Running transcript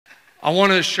I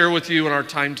want to share with you in our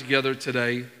time together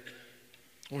today,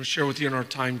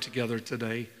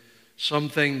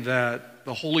 something that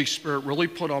the Holy Spirit really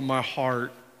put on my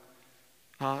heart.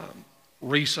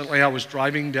 Recently, I was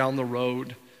driving down the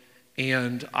road,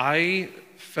 and I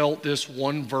felt this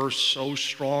one verse so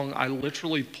strong, I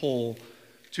literally pull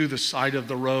to the side of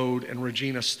the road and,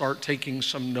 Regina, start taking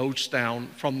some notes down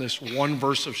from this one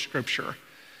verse of Scripture.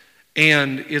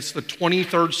 And it's the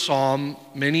 23rd Psalm.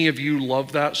 Many of you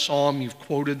love that psalm. You've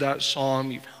quoted that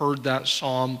psalm. You've heard that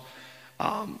psalm.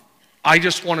 I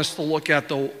just want us to look at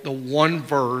the one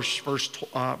verse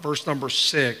number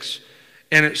 6.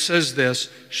 And it says this: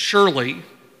 surely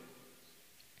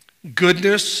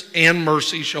goodness and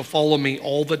mercy shall follow me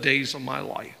all the days of my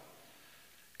life.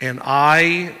 And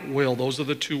I will, those are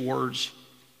the two words,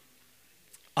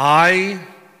 I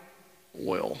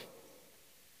will.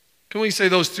 Can we say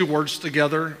those two words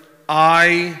together?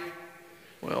 I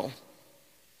will.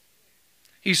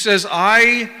 He says,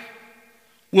 I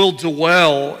will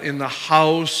dwell in the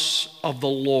house of the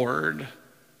Lord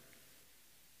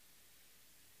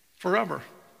forever.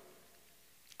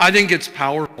 I think it's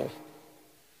powerful.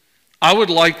 I would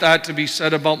like that to be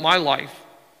said about my life.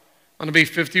 I'm going to be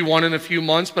 51 in a few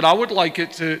months, but I would like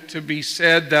it to be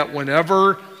said that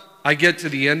whenever I get to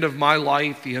the end of my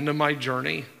life, the end of my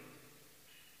journey,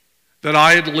 that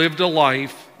I had lived a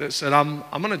life that said, I'm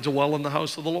going to dwell in the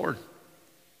house of the Lord.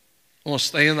 I'm going to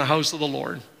stay in the house of the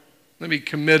Lord. I'm going to be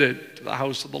committed to the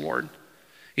house of the Lord.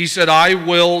 He said, I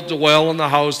will dwell in the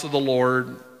house of the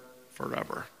Lord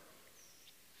forever.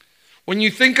 When you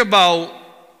think about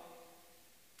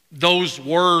those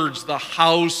words, the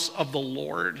house of the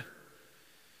Lord,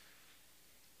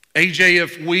 AJ,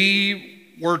 if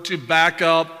we were to back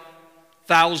up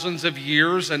thousands of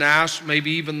years and ask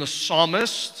maybe even the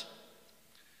psalmist,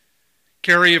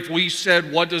 Carrie, if we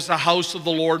said, what does the house of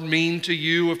the Lord mean to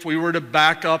you? If we were to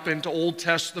back up into Old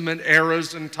Testament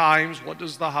eras and times, what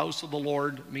does the house of the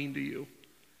Lord mean to you?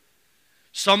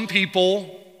 Some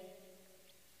people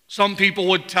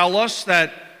would tell us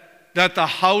that the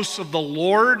house of the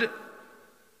Lord,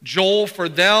 Joel, for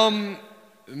them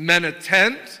meant a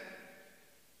tent,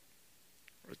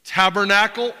 or a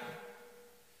tabernacle.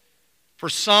 For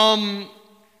some,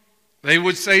 they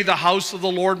would say the house of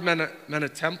the Lord meant a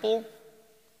temple.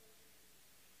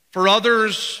 For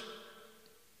others,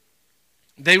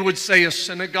 they would say a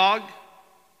synagogue.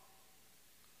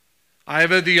 I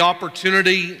have had the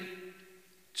opportunity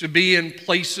to be in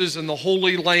places in the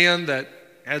Holy Land that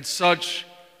had such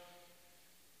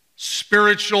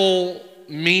spiritual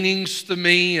meanings to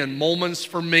me and moments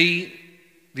for me.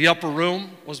 The upper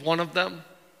room was one of them,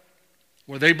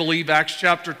 where they believe Acts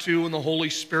chapter 2 and the Holy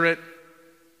Spirit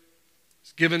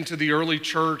is given to the early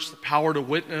church, the power to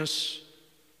witness.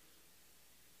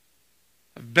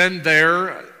 I've been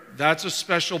there. That's a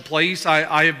special place.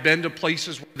 I have been to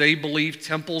places where they believe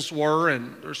temples were,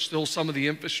 and there's still some of the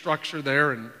infrastructure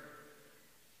there. And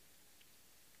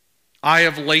I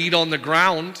have laid on the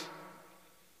ground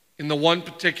in the one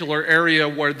particular area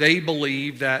where they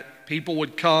believe that people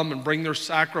would come and bring their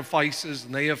sacrifices,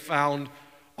 and they have found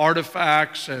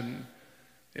artifacts and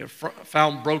they have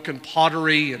found broken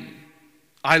pottery. And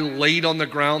I laid on the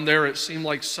ground there. It seemed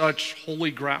like such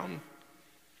holy ground.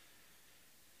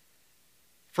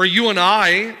 For you and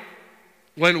I,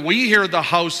 when we hear the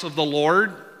house of the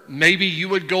Lord, maybe you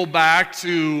would go back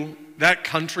to that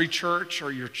country church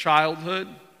or your childhood.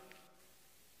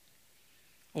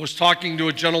 I was talking to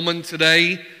a gentleman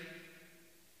today.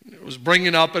 It was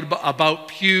bringing up about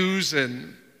pews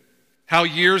and how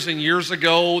years and years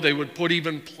ago they would put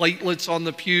even platelets on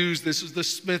the pews. This is the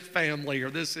Smith family, or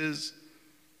this is.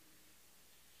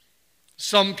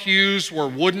 Some pews were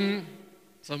wooden.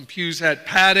 Some pews had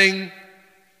padding.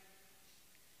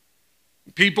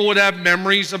 People would have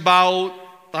memories about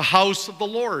the house of the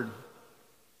Lord,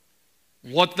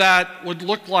 what that would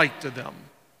look like to them.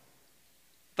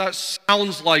 That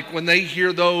sounds like when they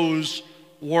hear those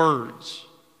words.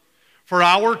 For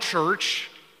our church,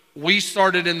 we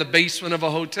started in the basement of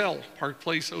a hotel, Park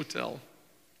Place Hotel.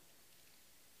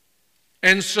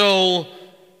 And so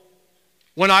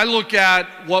when I look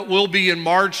at what will be in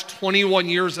March 21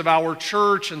 years of our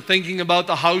church and thinking about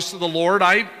the house of the Lord,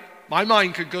 my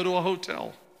mind could go to a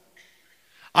hotel.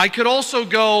 I could also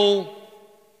go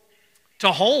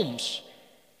to homes.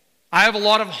 I have a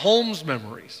lot of homes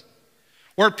memories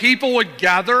where people would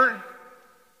gather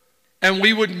and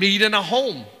we would meet in a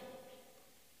home,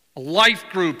 a life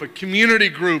group, a community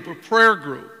group, a prayer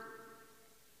group.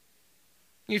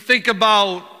 You think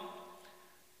about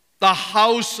the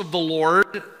house of the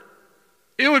Lord,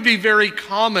 it would be very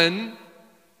common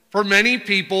for many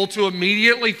people to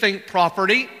immediately think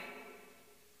property,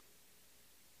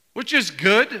 which is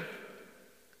good.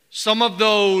 Some of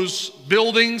those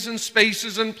buildings and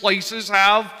spaces and places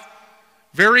have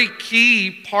very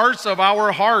key parts of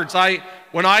our hearts.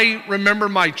 When I remember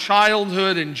my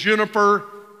childhood in Juniper,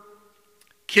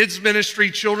 kids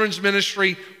ministry, children's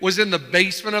ministry was in the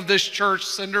basement of this church,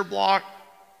 cinder block.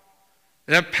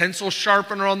 They had a pencil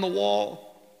sharpener on the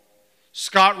wall.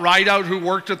 Scott Rideout, who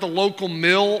worked at the local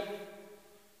mill,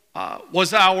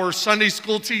 was our Sunday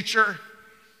school teacher.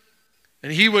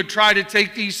 And he would try to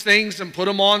take these things and put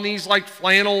them on these like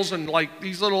flannels and like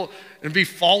these little, and be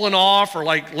falling off or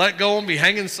like let go and be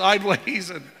hanging sideways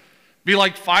and be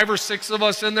like 5 or 6 of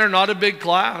us in there, not a big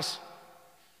class.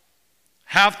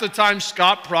 Half the time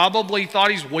Scott probably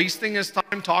thought he's wasting his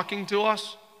time talking to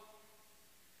us.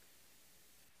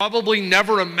 Probably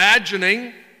never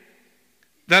imagining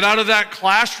that out of that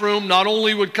classroom not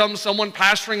only would come someone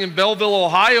pastoring in Belleville,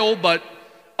 Ohio, but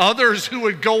others who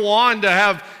would go on to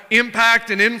have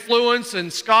impact and influence,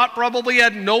 and Scott probably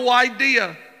had no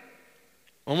idea.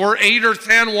 When we're 8 or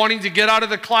 10 wanting to get out of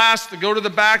the class to go to the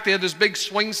back, they had this big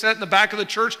swing set in the back of the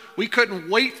church. We couldn't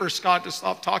wait for Scott to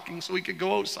stop talking so we could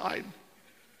go outside.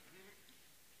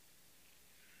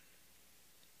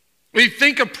 We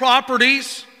think of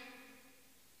properties,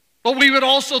 but we would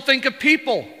also think of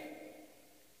people.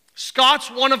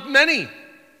 Scott's one of many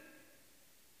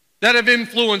that have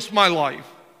influenced my life.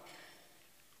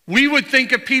 We would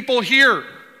think of people here.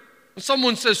 When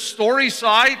someone says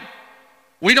Storyside,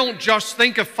 we don't just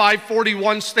think of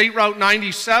 541 State Route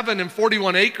 97 and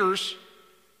 41 acres.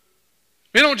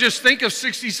 We don't just think of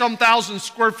 60-some thousand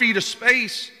square feet of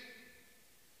space.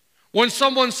 When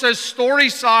someone says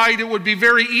Storyside, it would be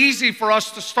very easy for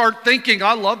us to start thinking,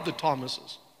 I love the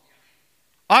Thomases.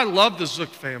 I love the Zook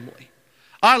family.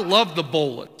 I love the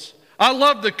Bolins. I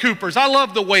love the Coopers. I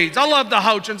love the Wades. I love the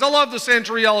Houchins. I love the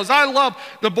Santoriellas. I love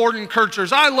the Borden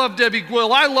Kirchers. I love Debbie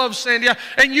Gwill. I love Sandy.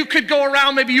 And you could go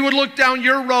around, maybe you would look down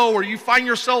your row or you find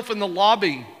yourself in the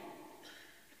lobby.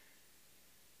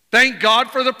 Thank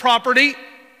God for the property.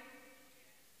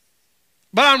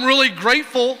 But I'm really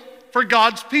grateful for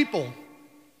God's people.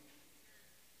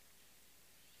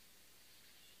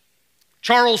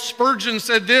 Charles Spurgeon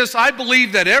said this, I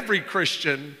believe that every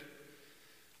Christian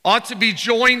ought to be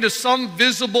joined to some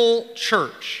visible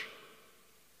church.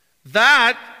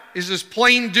 That is his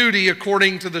plain duty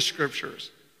according to the Scriptures.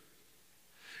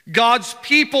 God's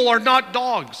people are not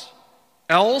dogs.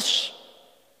 Else,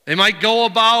 they might go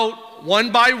about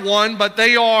one by one, but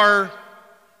they're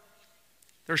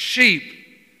sheep.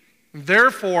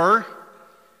 Therefore,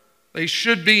 they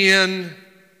should be in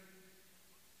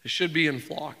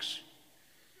flocks.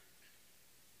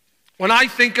 When I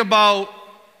think about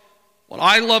what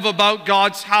I love about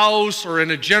God's house, or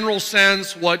in a general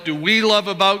sense, what do we love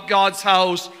about God's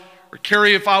house? Or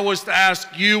Carrie, if I was to ask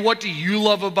you, what do you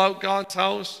love about God's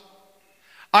house?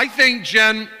 I think,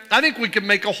 Jen, we could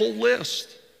make a whole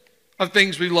list of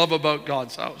things we love about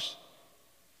God's house.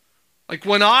 Like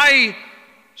when I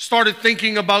started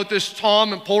thinking about this,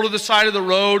 Tom, and pulled to the side of the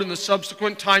road and the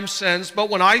subsequent time since, but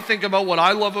when I think about what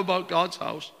I love about God's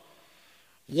house,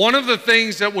 one of the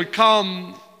things that would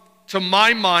come to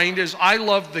my mind is I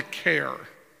love the care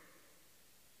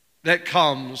that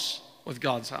comes with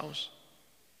God's house.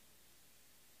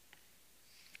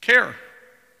 Care.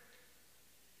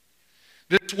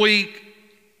 This week,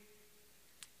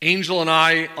 Angel and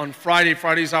I, on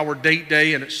Friday's our date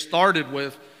day, and it started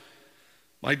with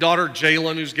my daughter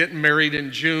Jalen, who's getting married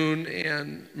in June,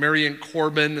 and Mary and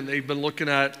Corbin, and they've been looking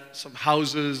at some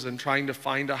houses and trying to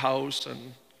find a house.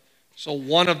 And so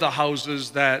one of the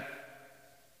houses that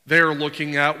they're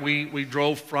looking at, we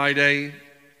drove Friday,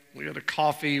 we had a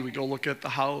coffee, we go look at the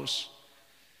house.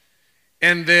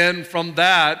 And then from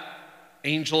that,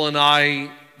 Angel and I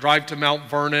drive to Mount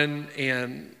Vernon,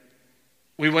 and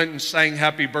we went and sang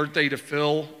happy birthday to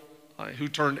Phil, who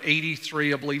turned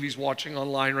 83. I believe he's watching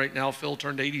online right now. Phil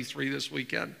turned 83 this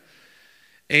weekend.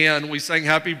 And we sang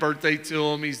happy birthday to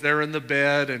him. He's there in the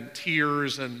bed and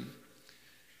tears, and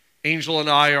Angel and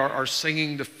I are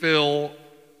singing to Phil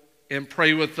and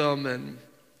pray with them. And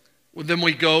then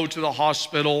we go to the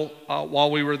hospital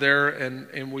while we were there,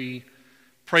 and we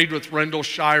prayed with Rendell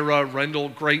Shira. Rendell,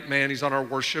 great man, he's on our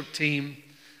worship team.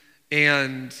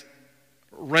 And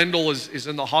Rendell is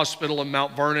in the hospital in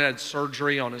Mount Vernon, had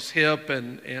surgery on his hip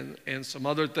and some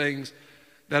other things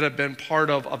that have been part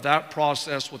of that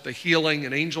process with the healing.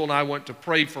 And Angel and I went to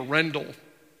pray for Rendell.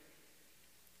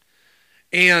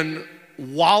 And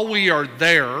while we are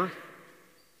there,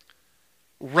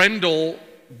 Rendell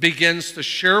begins to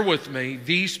share with me,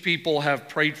 these people have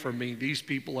prayed for me, these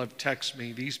people have texted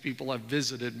me, these people have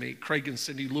visited me. Craig and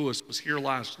Cindy Lewis was here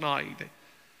last night.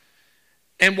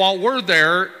 And while we're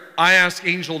there, I ask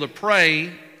Angel to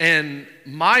pray, and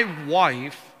my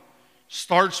wife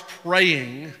starts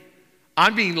praying.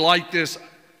 I mean, like this.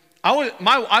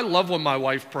 I love when my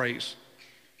wife prays,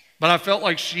 but I felt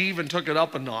like she even took it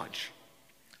up a notch.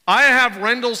 I have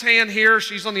Rendell's hand here.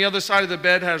 She's on the other side of the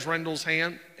bed, has Rendell's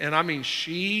hand. And I mean,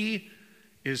 she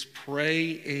is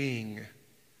praying.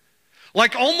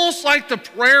 Like almost like the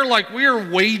prayer, like we are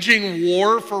waging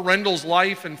war for Rendell's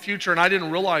life and future. And I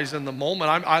didn't realize in the moment,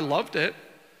 I loved it.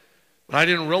 But I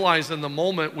didn't realize in the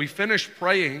moment, we finished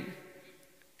praying.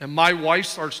 And my wife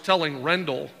starts telling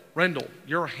Rendell,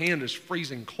 your hand is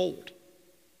freezing cold.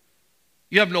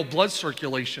 You have no blood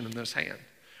circulation in this hand.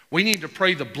 We need to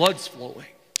pray the blood's flowing.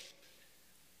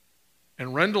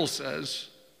 And Rendell says,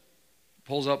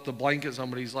 pulls up the blanket,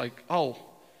 somebody's like, oh,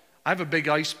 I have a big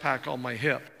ice pack on my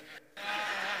hip.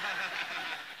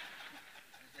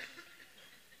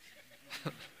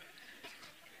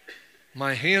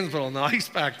 My hand's been on the ice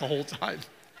pack the whole time.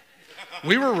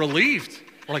 We were relieved.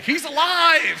 We're like, he's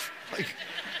alive. Like,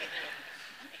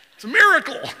 it's a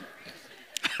miracle.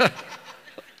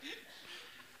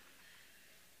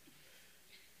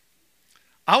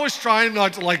 I was trying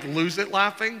not to like lose it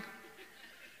laughing,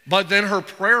 but then her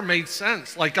prayer made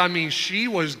sense. Like, I mean, she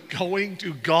was going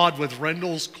to God with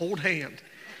Rendell's cold hand.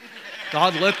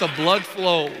 God, let the blood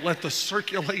flow, let the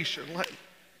circulation,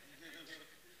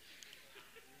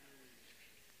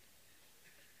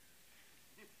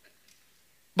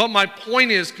 But my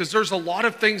point is, because there's a lot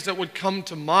of things that would come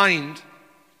to mind,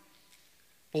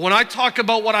 but when I talk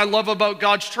about what I love about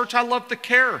God's church, I love the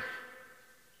care.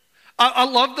 I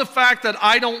love the fact that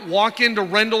I don't walk into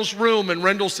Rendell's room and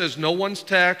Rendell says, no one's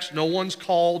text, no one's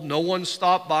called, no one's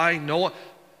stopped by, no one.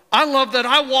 I love that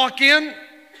I walk in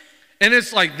and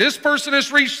it's like this person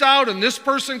has reached out and this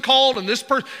person called and this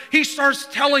person. He starts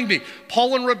telling me,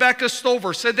 Paul and Rebecca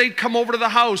Stover said they'd come over to the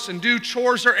house and do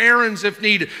chores or errands if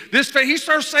needed. He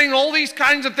starts saying all these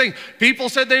kinds of things. People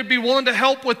said they'd be willing to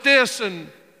help with this. And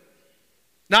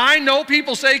now I know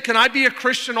people say, can I be a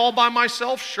Christian all by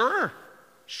myself? Sure.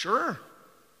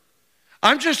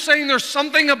 I'm just saying there's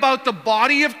something about the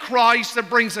body of Christ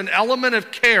that brings an element of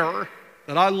care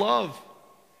that I love.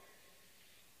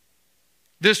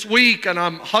 This week, and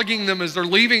I'm hugging them as they're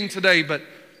leaving today, but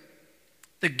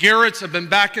the Garretts have been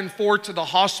back and forth to the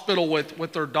hospital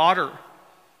with their daughter.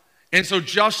 And so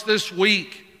just this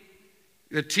week,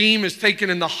 the team has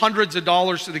taken in the hundreds of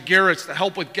dollars to the Garretts to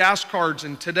help with gas cards.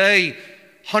 And today,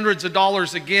 hundreds of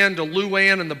dollars again to Lou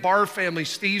Ann and the Barr family.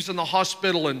 Steve's in the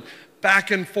hospital and back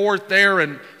and forth there.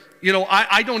 And, you know,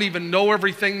 I don't even know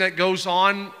everything that goes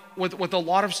on with a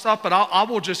lot of stuff, but I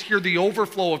will just hear the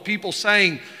overflow of people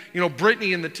saying, you know,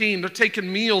 Brittany and the team, they're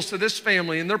taking meals to this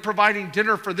family and they're providing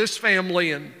dinner for this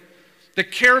family, and the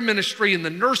care ministry and the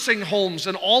nursing homes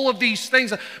and all of these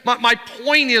things. My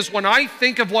point is, when I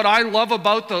think of what I love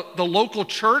about the local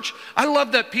church, I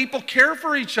love that people care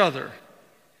for each other.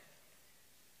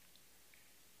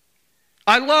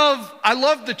 I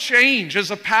love the change.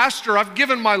 As a pastor, I've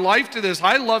given my life to this.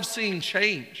 I love seeing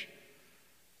change.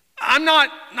 I'm not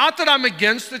that I'm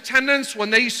against attendance. When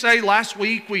they say last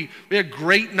week we had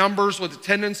great numbers with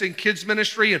attendance in kids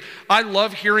ministry, and I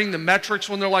love hearing the metrics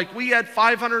when they're like, we had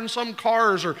 500 and some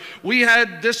cars, or we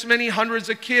had this many hundreds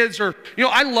of kids, or, you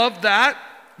know, I love that.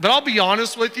 But I'll be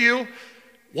honest with you,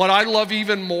 what I love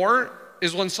even more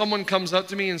is when someone comes up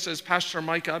to me and says, Pastor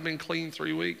Micah, I've been clean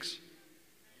 3 weeks.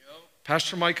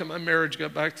 Pastor Micah, my marriage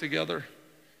got back together.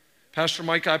 Pastor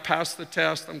Micah, I passed the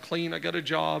test. I'm clean. I got a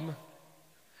job.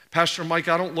 Pastor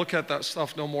Micah, I don't look at that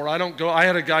stuff no more. I don't go. I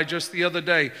had a guy just the other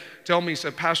day tell me, he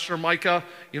said, Pastor Micah,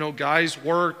 you know, guys,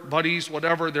 work, buddies,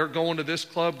 whatever, they're going to this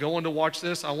club, going to watch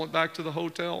this. I went back to the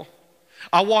hotel.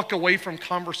 I walk away from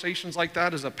conversations like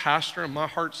that as a pastor, and my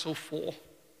heart's so full.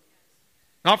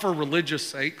 Not for religious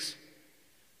sakes.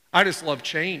 I just love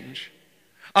change.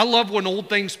 I love when old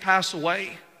things pass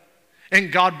away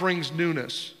and God brings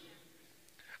newness.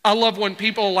 I love when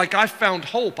people are like, I found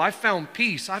hope, I found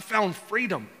peace, I found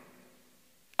freedom.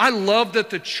 I love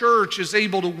that the church is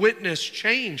able to witness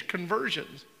change,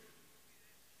 conversions.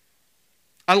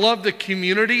 I love the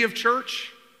community of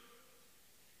church.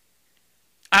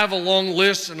 I have a long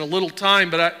list and a little time,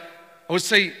 but I would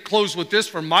say close with this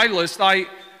for my list. I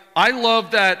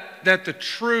love that the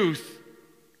truth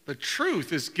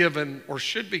is given or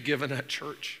should be given at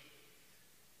church.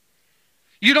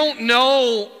 You don't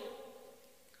know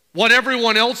what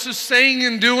everyone else is saying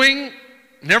and doing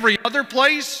in every other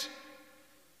place.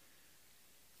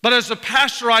 But as a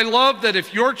pastor, I love that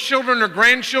if your children or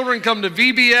grandchildren come to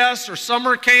VBS or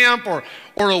summer camp or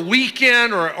a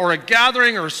weekend or a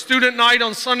gathering or a student night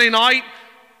on Sunday night,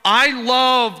 I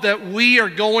love that we are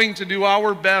going to do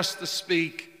our best to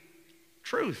speak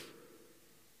truth.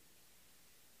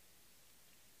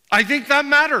 I think that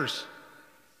matters.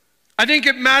 I think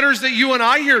it matters that you and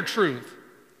I hear truth.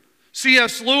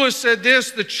 C.S. Lewis said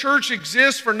this: the church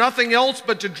exists for nothing else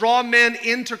but to draw men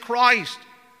into Christ,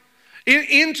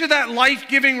 into that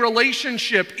life-giving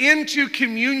relationship, into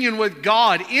communion with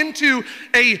God, into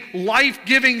a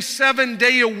life-giving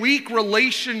 7-day-a-week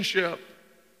relationship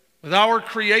with our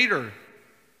Creator.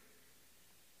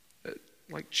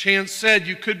 Like Chance said,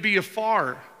 you could be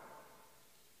afar.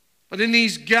 But in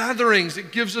these gatherings,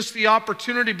 it gives us the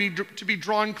opportunity to be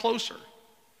drawn closer.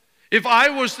 If I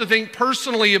was to think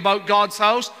personally about God's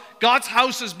house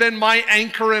has been my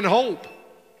anchor and hope.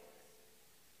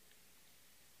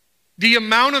 The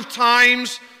amount of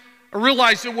times, I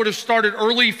realized it would have started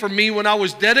early for me when I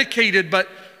was dedicated, but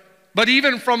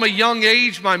even from a young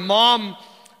age, my mom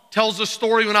tells a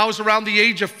story when I was around the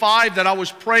age of 5 that I was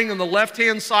praying on the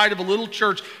left-hand side of a little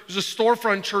church. It was a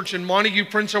storefront church in Montague,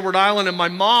 Prince Edward Island, and my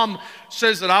mom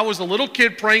says that I was a little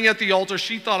kid praying at the altar.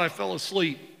 She thought I fell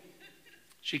asleep.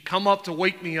 She'd come up to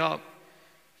wake me up.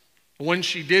 When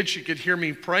she did, she could hear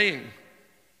me praying.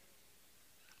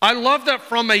 I love that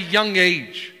from a young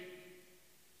age,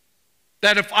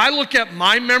 that if I look at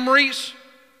my memories,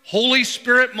 Holy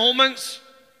Spirit moments,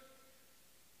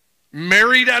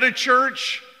 married at a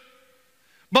church,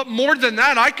 but more than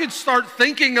that, I could start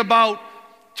thinking about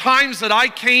times that I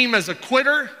came as a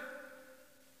quitter,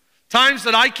 times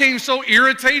that I came so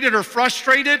irritated or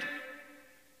frustrated,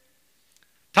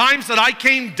 times that I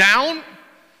came down,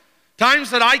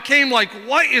 times that I came like,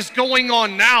 what is going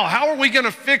on now? How are we going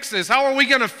to fix this? How are we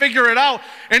going to figure it out?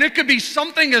 And it could be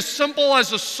something as simple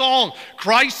as a song.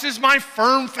 Christ is my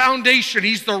firm foundation.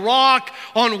 He's the rock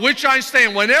on which I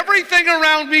stand. When everything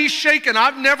around me is shaking,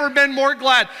 I've never been more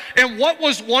glad. And what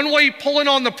was one way pulling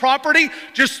on the property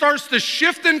just starts to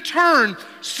shift and turn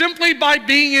simply by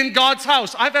being in God's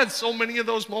house. I've had so many of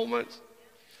those moments.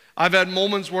 I've had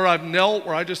moments where I've knelt,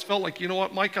 where I just felt like, you know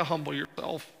what, Micah, humble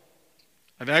yourself.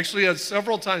 I've actually had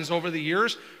several times over the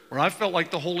years where I felt like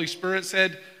the Holy Spirit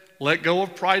said, let go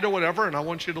of pride or whatever, and I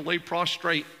want you to lay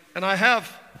prostrate. And I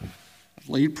have. I've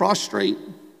laid prostrate.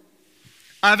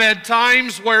 I've had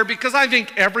times where, because I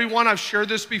think everyone, I've shared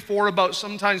this before about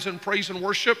sometimes in praise and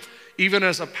worship, even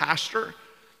as a pastor,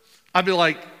 I'd be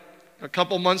like, a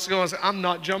couple months ago, I was like, I'm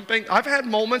not jumping. I've had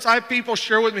moments, I have people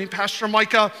share with me, Pastor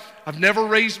Micah, I've never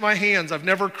raised my hands, I've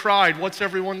never cried. What's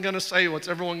everyone going to say? What's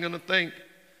everyone going to think?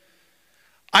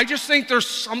 I just think there's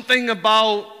something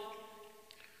about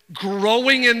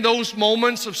growing in those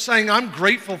moments of saying, I'm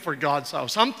grateful for God's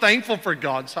house. I'm thankful for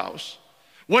God's house.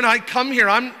 When I come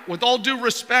here, with all due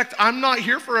respect, I'm not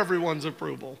here for everyone's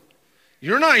approval.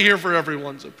 You're not here for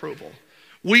everyone's approval.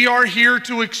 We are here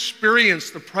to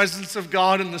experience the presence of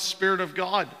God and the Spirit of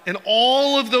God. And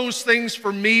all of those things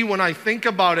for me, when I think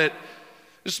about it,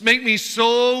 just make me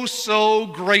so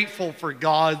grateful for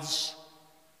God's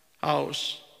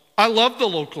house. I love the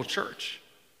local church.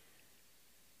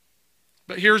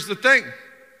 But here's the thing.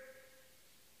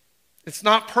 It's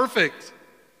not perfect.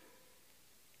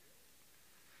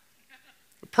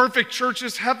 The perfect church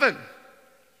is heaven.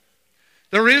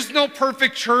 There is no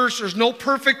perfect church. There's no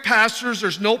perfect pastors.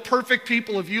 There's no perfect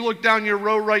people. If you look down your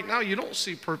row right now, you don't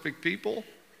see perfect people.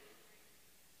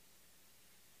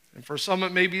 And for some,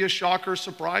 it may be a shock or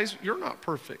surprise. You're not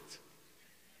perfect.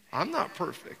 I'm not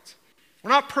perfect.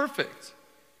 We're not perfect.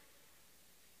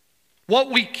 What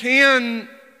we can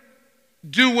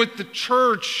do with the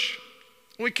church,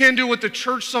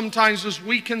 sometimes is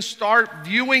we can start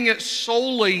viewing it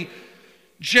solely,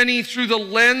 Jenny, through the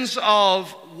lens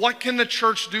of what can the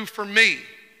church do for me?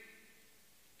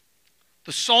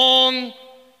 The song,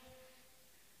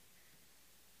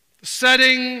 the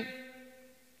setting,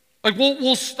 like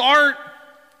we'll start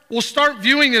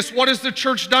viewing this, what has the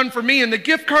church done for me? And the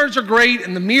gift cards are great,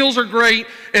 and the meals are great,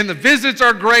 and the visits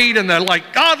are great, and they're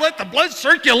like, God, let the blood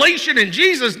circulation in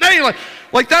Jesus' name.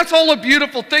 Like that's all a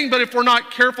beautiful thing, but if we're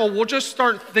not careful, we'll just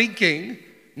start thinking,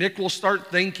 Nick will start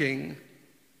thinking,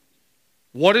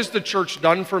 what has the church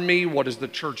done for me? What is the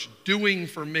church doing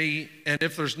for me? And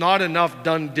if there's not enough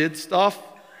did stuff,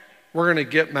 we're going to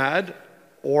get mad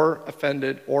or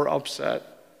offended or upset.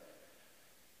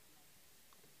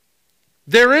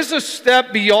 There is a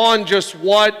step beyond just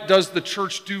what does the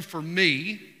church do for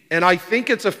me, and I think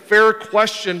it's a fair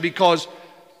question because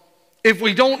if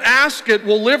we don't ask it,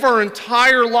 we'll live our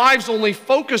entire lives only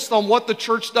focused on what the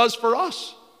church does for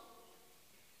us.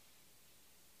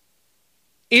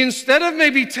 Instead of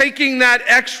maybe taking that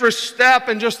extra step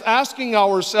and just asking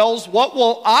ourselves, what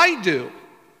will I do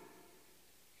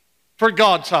for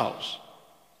God's house?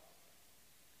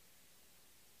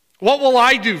 What will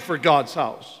I do for God's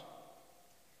house?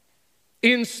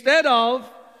 Instead of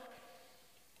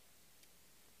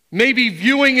maybe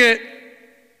viewing it,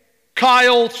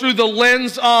 Kyle, through the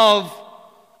lens of,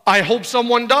 I hope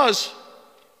someone does.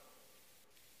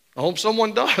 I hope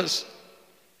someone does.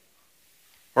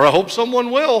 Or I hope someone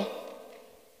will.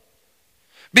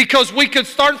 Because we could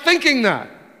start thinking that.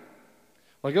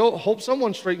 Like, oh, I hope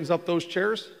someone straightens up those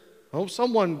chairs. I hope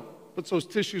someone puts those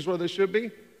tissues where they should be.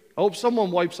 I hope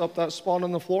someone wipes up that spot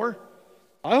on the floor.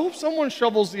 I hope someone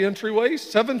shovels the entryways.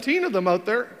 17 of them out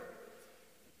there.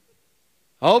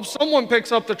 I hope someone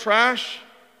picks up the trash.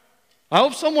 I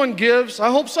hope someone gives.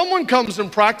 I hope someone comes and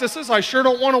practices. I sure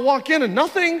don't want to walk in and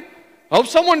nothing. I hope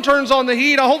someone turns on the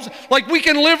heat. I hope, like, we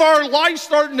can live our life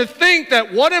starting to think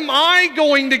that, what am I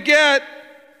going to get?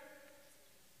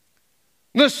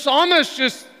 The psalmist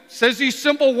just says these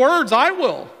simple words, I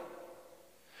will.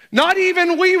 Not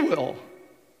even we will.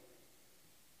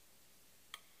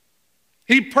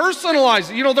 He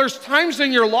personalized it. You know, there's times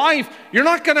in your life, you're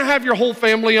not going to have your whole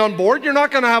family on board. You're not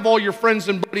going to have all your friends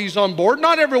and buddies on board.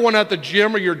 Not everyone at the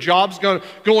gym or your job's going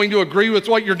to agree with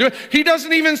what you're doing. He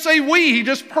doesn't even say we. He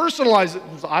just personalized it.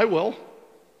 He says, I will.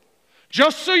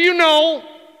 Just so you know,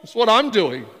 that's what I'm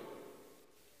doing.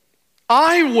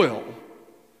 I will.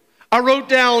 I wrote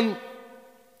down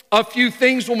a few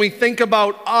things when we think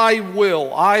about I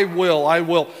will, I will, I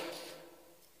will.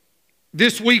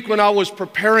 This week when I was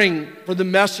preparing for the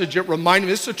message, it reminded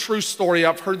me, this is a true story.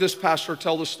 I've heard this pastor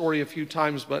tell the story a few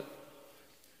times, but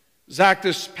Zach,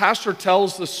 this pastor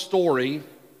tells the story.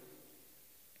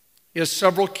 He has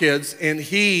several kids, and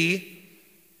he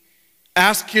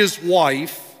asked his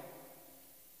wife,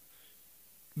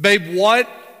 babe,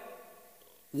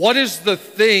 what is the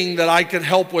thing that I could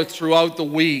help with throughout the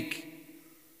week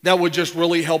that would just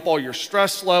really help all your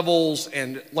stress levels?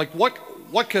 And like,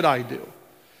 what could I do?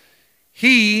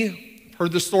 He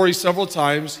heard the story several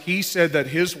times. He said that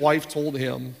his wife told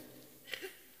him,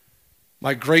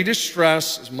 my greatest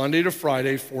stress is Monday to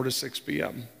Friday, 4 to 6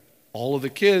 p.m. All of the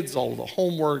kids, all of the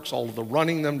homeworks, all of the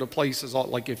running them to places,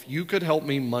 like if you could help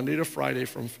me Monday to Friday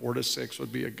from 4 to 6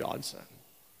 would be a godsend.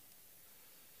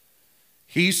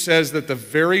 He says that the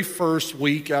very first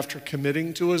week after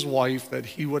committing to his wife that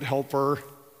he would help her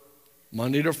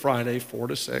Monday to Friday, 4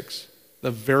 to 6,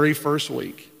 the very first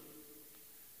week,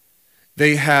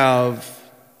 they have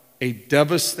a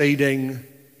devastating,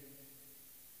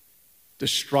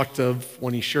 destructive,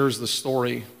 when he shares the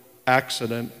story,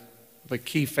 accident of a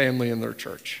key family in their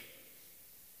church.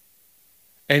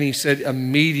 And he said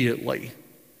immediately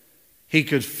he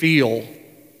could feel,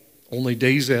 only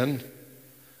days in,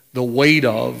 the weight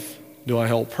of, do I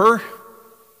help her?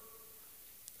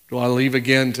 Do I leave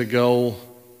again to go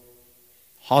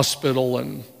hospital?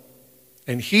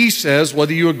 And he says,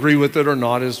 whether you agree with it or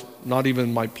not is not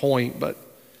even my point, but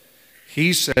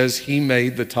he says he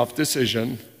made the tough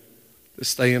decision to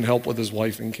stay and help with his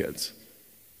wife and kids.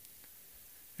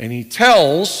 And he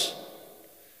tells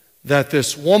that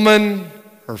this woman,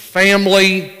 her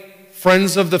family,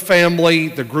 friends of the family,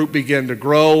 the group began to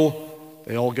grow.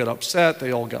 They all get upset.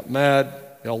 They all got mad.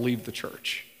 They all leave the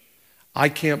church. I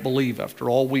can't believe after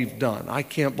all we've done, I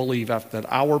can't believe after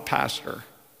that our pastor,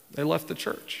 they left the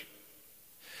church.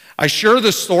 I share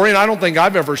this story, and I don't think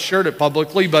I've ever shared it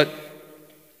publicly, but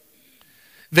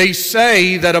they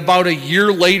say that about a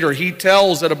year later, he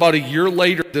tells that about a year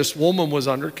later, this woman was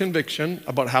under conviction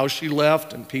about how she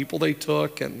left and people they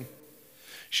took, and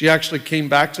she actually came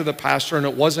back to the pastor, and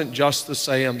it wasn't just to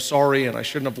say, I'm sorry, and I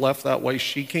shouldn't have left that way.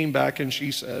 She came back and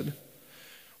she said,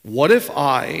 what if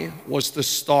I was to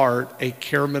start a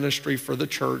care ministry for the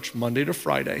church Monday to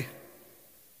Friday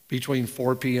between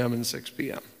 4 p.m. and 6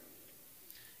 p.m.?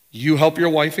 You help your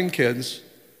wife and kids.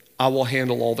 I will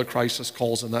handle all the crisis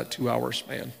calls in that 2-hour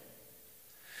span.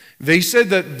 They said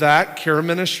that care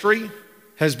ministry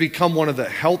has become one of the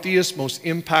healthiest, most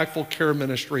impactful care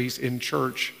ministries in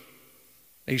church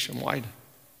nationwide.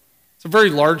 It's a very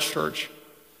large church,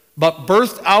 but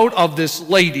birthed out of this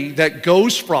lady that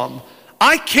goes from,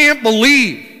 I can't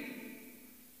believe,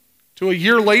 to a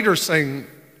year later saying,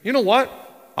 you know what?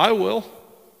 I will.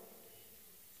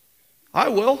 I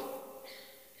will.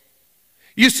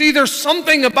 You see, there's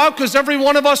something about, because every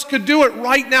one of us could do it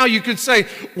right now. You could say,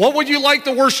 what would you like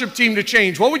the worship team to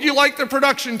change? What would you like the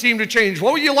production team to change?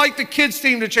 What would you like the kids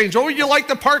team to change? What would you like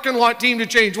the parking lot team to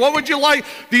change? What would you like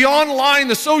the online,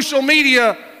 the social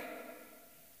media?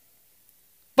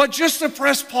 But just to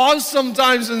press pause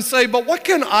sometimes and say, but what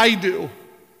can I do?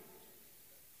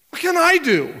 What can I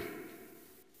do?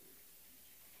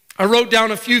 I wrote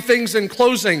down a few things in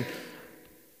closing.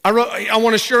 I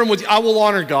want to share them with you. I will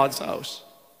honor God's house.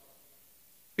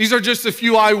 These are just a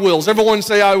few I wills. Everyone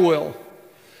say, I will.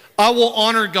 I will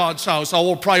honor God's house. I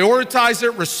will prioritize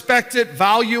it, respect it,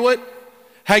 value it.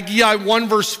 Haggai 1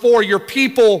 verse 4, your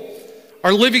people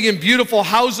are living in beautiful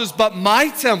houses, but my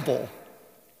temple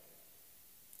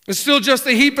is still just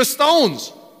a heap of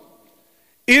stones.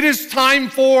 It is time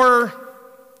for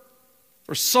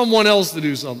someone else to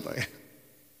do something.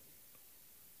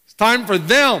 It's time for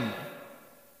them.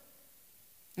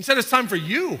 Instead, it's time for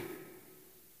you.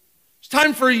 It's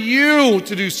time for you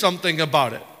to do something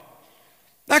about it.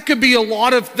 That could be a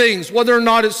lot of things, whether or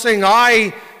not it's saying,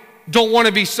 I don't want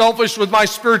to be selfish with my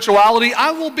spirituality. I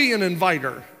will be an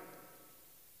inviter.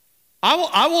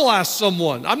 I will ask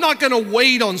someone. I'm not going to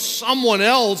wait on someone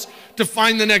else to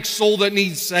find the next soul that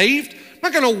needs saved.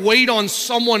 I'm not going to wait on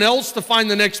someone else to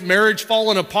find the next marriage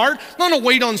falling apart. I'm not going to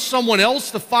wait on someone else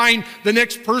to find the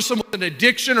next person with an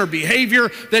addiction or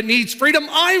behavior that needs freedom.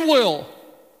 I will.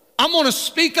 I'm going to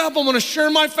speak up. I'm going to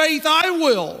share my faith. I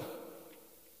will.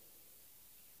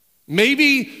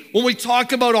 Maybe when we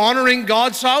talk about honoring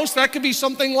God's house, that could be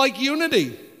something like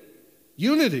unity.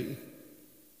 Unity.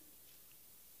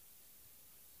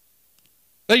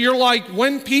 That you're like,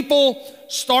 when people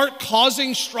start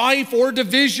causing strife or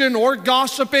division or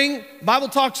gossiping, the Bible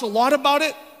talks a lot about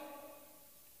it.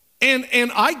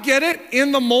 And I get it.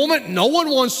 In the moment, no one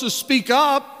wants to speak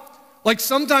up. Like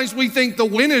sometimes we think the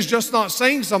win is just not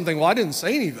saying something. Well, I didn't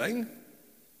say anything.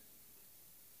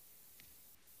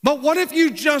 But what if you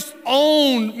just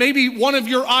own, maybe one of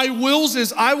your I wills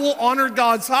is, I will honor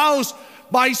God's house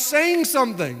by saying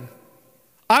something.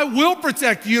 I will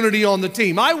protect unity on the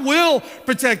team. I will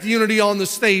protect unity on the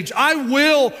stage. I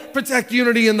will protect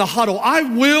unity in the huddle. I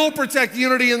will protect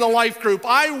unity in the life group.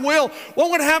 I will. What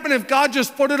would happen if God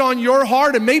just put it on your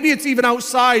heart, and maybe it's even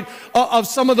outside of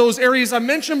some of those areas I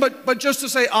mentioned, but just to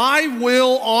say, I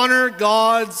will honor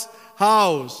God's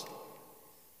house.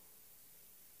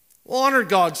 We'll honor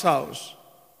God's house.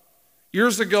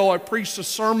 Years ago, I preached a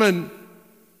sermon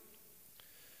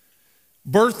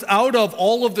birthed out of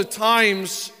all of the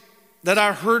times that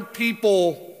I heard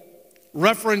people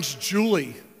reference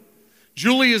Julie.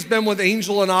 Julie has been with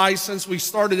Angel and I since we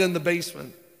started in the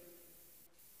basement.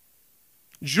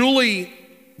 Julie,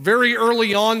 very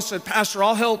early on, said, Pastor,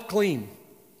 I'll help clean.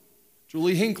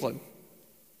 Julie Hinkland.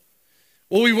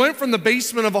 Well, we went from the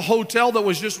basement of a hotel that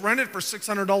was just rented for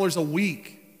 $600 a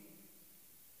week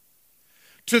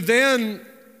to then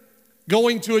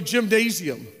going to a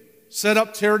gymnasium, set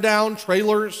up, tear down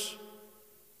trailers.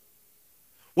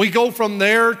 We go from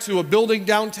there to a building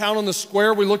downtown on the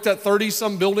square. We looked at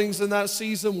 30-some buildings in that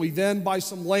season. We then buy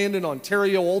some land in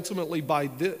Ontario, ultimately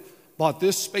bought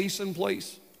this space and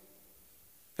place.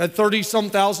 Had 30-some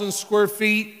thousand square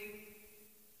feet.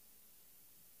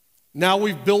 Now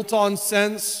we've built on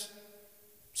since.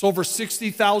 It's over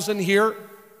 60,000 here.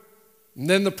 And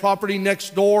then the property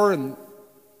next door and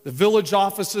the village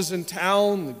offices in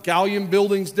town, the galleon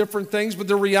buildings, different things. But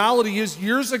the reality is,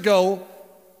 years ago,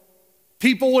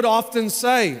 people would often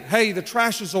say, hey, the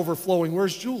trash is overflowing,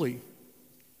 where's Julie?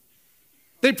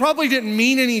 They probably didn't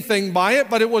mean anything by it,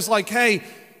 but it was like, hey,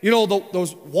 you know,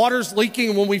 those water's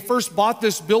leaking. When we first bought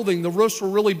this building, the roofs were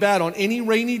really bad. On any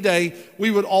rainy day,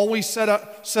 we would always set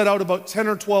out about 10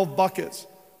 or 12 buckets.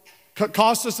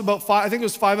 Cost us about I think it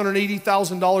was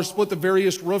 $580,000 to put the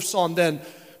various roofs on then.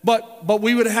 But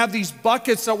we would have these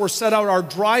buckets that were set out. Our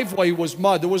driveway was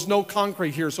mud. There was no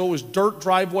concrete here, so it was dirt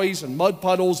driveways and mud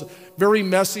puddles, very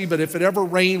messy. But if it ever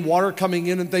rained, water coming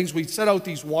in and things, we'd set out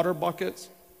these water buckets.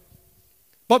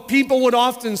 But people would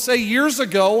often say, years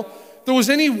ago, if there was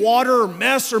any water or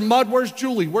mess or mud, where's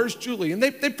Julie? Where's Julie? And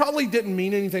they probably didn't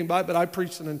mean anything by it, but I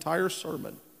preached an entire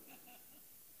sermon.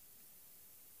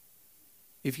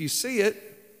 If you see it,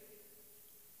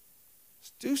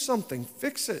 do something,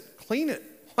 fix it, clean it.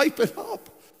 Wipe it up.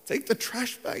 Take the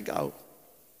trash bag out.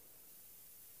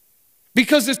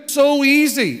 Because it's so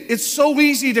easy. It's so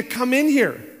easy to come in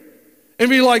here and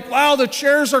be like, wow, the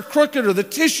chairs are crooked, or the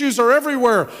tissues are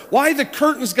everywhere. Why the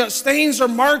curtains got stains or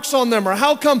marks on them, or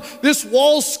how come this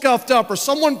wall's scuffed up, or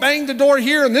someone banged the door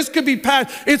here and this could be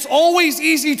patched. It's always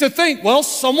easy to think, well,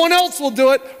 someone else will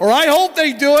do it, or I hope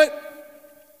they do it.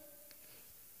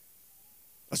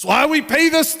 That's why we pay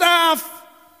the staff.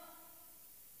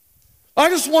 I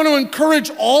just want to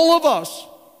encourage all of us,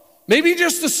 maybe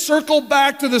just to circle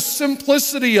back to the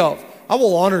simplicity of, I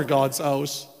will honor God's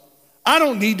house. I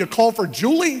don't need to call for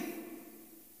Julie.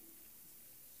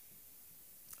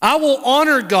 I will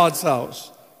honor God's house.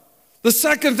 The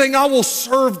second thing, I will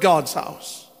serve God's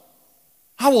house.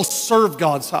 I will serve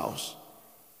God's house.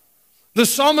 The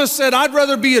psalmist said, I'd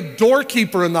rather be a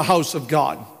doorkeeper in the house of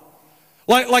God.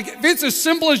 Like if it's as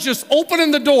simple as just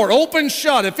opening the door, open,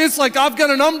 shut. If it's like I've got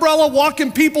an umbrella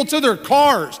walking people to their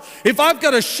cars. If I've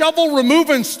got a shovel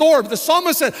removing store. The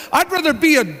psalmist said, I'd rather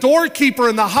be a doorkeeper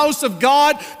in the house of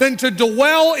God than to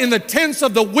dwell in the tents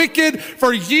of the wicked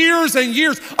for years and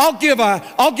years. I'll give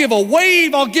a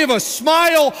wave, I'll give a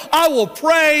smile, I will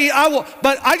pray,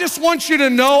 but I just want you to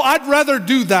know I'd rather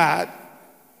do that.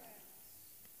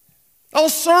 I'll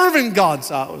serve in God's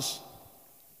house.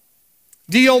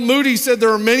 D.L. Moody said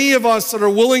there are many of us that are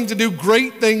willing to do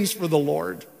great things for the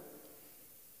Lord,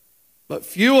 but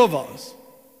few of us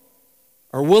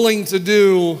are willing to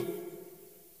do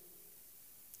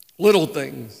little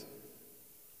things.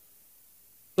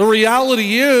 The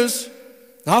reality is,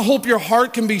 I hope your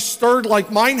heart can be stirred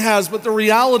like mine has, but the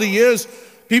reality is,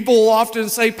 people will often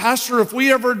say, Pastor, if we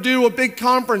ever do a big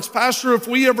conference, Pastor, if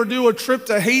we ever do a trip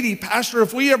to Haiti, Pastor,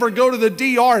 if we ever go to the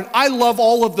DR, and I love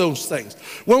all of those things.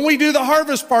 When we do the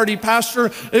harvest party,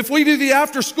 Pastor, if we do the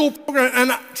after school program,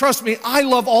 and trust me, I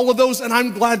love all of those, and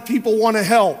I'm glad people want to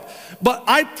help. But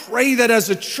I pray that as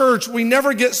a church, we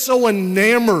never get so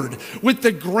enamored with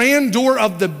the grandeur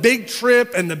of the big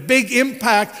trip and the big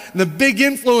impact and the big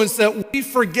influence that we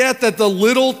forget that the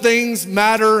little things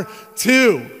matter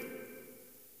too.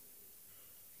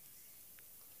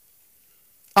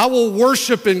 I will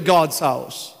worship in God's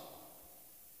house.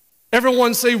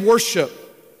 Everyone say worship.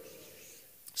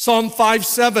 Psalm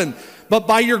 5:7. But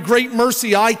by your great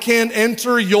mercy I can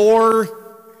enter your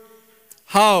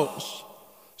house.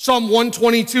 Psalm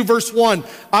 122 verse 1.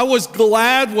 I was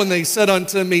glad when they said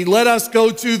unto me, let us go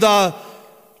to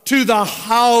the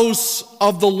house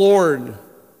of the Lord.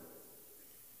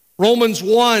 Romans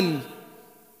 1.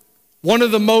 One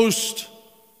of the most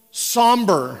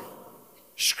somber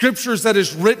scriptures that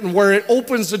is written, where it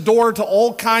opens the door to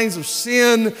all kinds of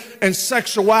sin and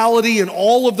sexuality and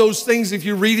all of those things if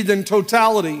you read it in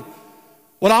totality.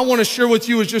 What I want to share with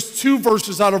you is just two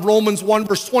verses out of Romans 1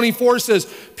 verse 24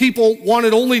 says, people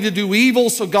wanted only to do evil,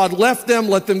 so God left them,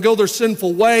 let them go their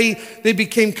sinful way. They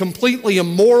became completely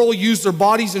immoral, used their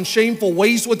bodies in shameful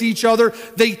ways with each other.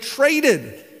 They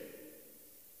traded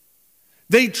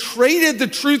the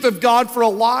truth of God for a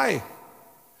lie.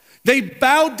 They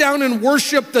bowed down and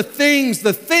worshiped the things.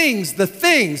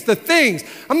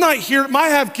 I'm not here, I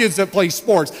have kids that play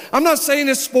sports. I'm not saying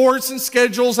it's sports and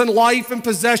schedules and life and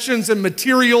possessions and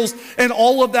materials and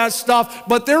all of that stuff,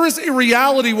 but there is a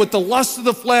reality with the lust of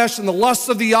the flesh and the lust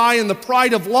of the eye and the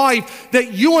pride of life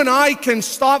that you and I can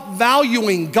stop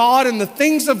valuing God and the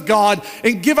things of God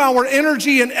and give our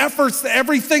energy and efforts to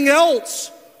everything else.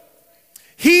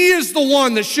 He is the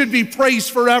one that should be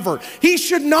praised forever. He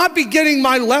should not be getting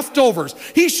my leftovers.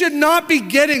 He should not be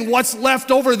getting what's left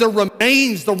over, the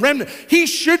remains, the remnant. He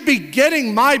should be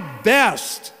getting my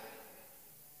best.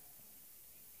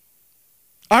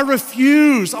 I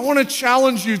refuse. I want to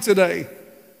challenge you today.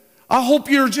 I hope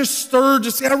you're just stirred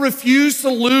to say, I refuse to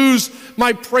lose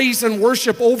my praise and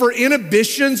worship over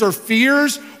inhibitions or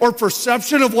fears or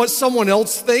perception of what someone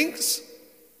else thinks.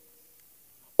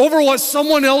 Over what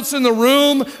someone else in the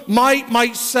room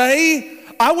might say.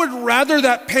 I would rather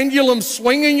that pendulum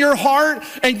swing in your heart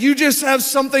and you just have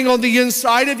something on the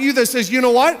inside of you that says, you know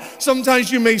what?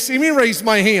 Sometimes you may see me raise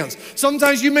my hands.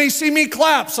 Sometimes you may see me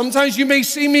clap. Sometimes you may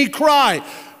see me cry.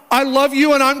 I love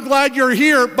you and I'm glad you're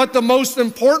here, but the most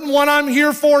important one I'm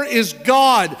here for is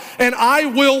God, and I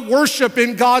will worship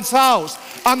in God's house.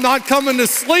 I'm not coming to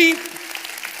sleep.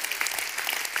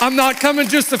 I'm not coming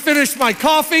just to finish my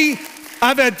coffee.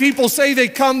 I've had people say they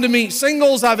come to meet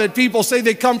singles. I've had people say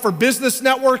they come for business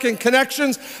networking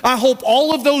connections. I hope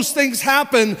all of those things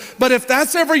happen, but if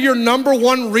that's ever your number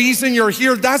one reason you're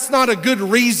here, that's not a good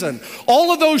reason.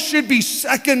 All of those should be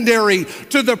secondary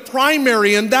to the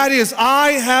primary, and that is,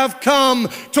 I have come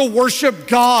to worship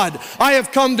God. I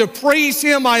have come to praise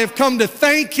Him. I have come to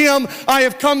thank Him. I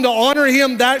have come to honor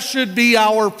Him. That should be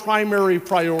our primary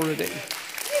priority.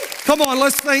 Come on,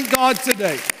 let's thank God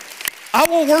today. I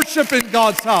will worship in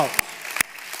God's house.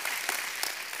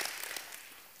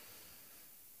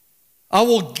 I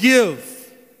will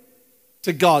give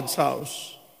to God's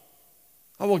house.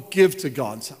 I will give to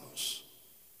God's house.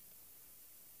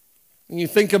 When you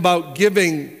think about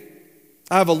giving,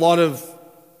 I have a lot of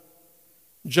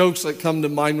jokes that come to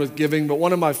mind with giving, but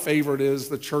one of my favorite is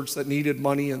the church that needed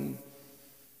money and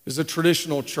is a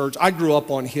traditional church. I grew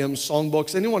up on hymns,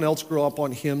 songbooks. Anyone else grew up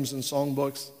on hymns and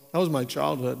songbooks? That was my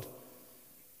childhood.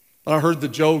 I heard the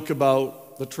joke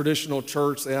about the traditional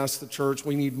church. They asked the church,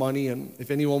 we need money, and if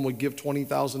anyone would give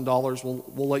 $20,000,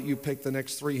 we'll let you pick the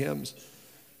next 3 hymns.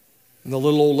 And the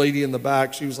little old lady in the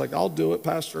back, she was like, I'll do it,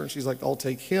 Pastor. And she's like, I'll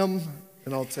take him,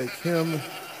 and I'll take him,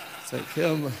 take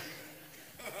him.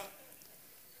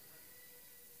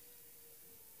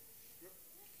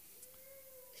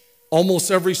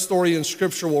 Almost every story in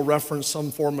Scripture will reference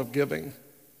some form of giving.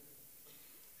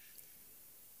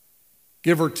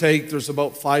 Give or take, there's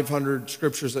about 500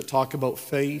 scriptures that talk about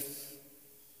faith.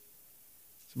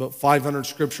 There's about 500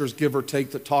 scriptures, give or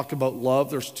take, that talk about love.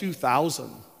 There's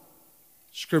 2,000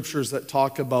 scriptures that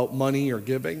talk about money or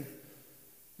giving.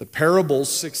 The parables,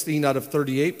 16 out of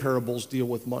 38 parables, deal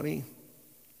with money.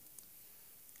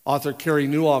 Author Carey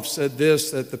Nieuwhof said this,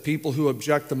 that the people who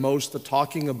object the most to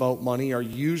talking about money are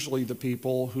usually the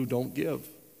people who don't give.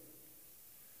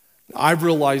 I've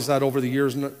realized that over the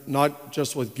years, not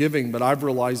just with giving, but I've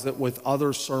realized that with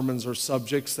other sermons or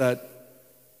subjects, that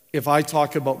if I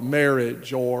talk about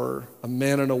marriage or a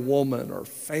man and a woman or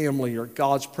family or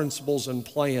God's principles and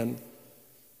plan,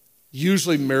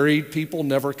 usually married people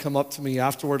never come up to me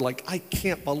afterward like, I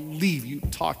can't believe you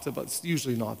talked about it. It's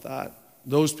usually not that.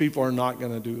 Those people are not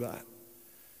going to do that.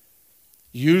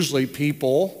 Usually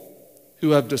people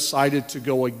who have decided to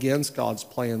go against God's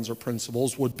plans or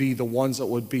principles would be the ones that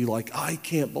would be like, I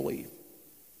can't believe.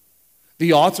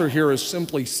 The author here is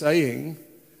simply saying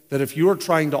that if you are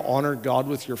trying to honor God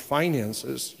with your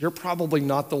finances, you're probably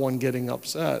not the one getting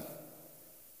upset.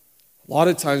 A lot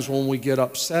of times when we get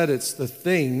upset, it's the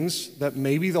things that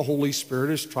maybe the Holy Spirit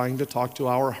is trying to talk to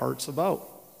our hearts about.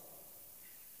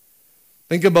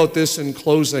 Think about this in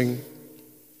closing.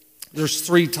 There's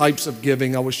 3 types of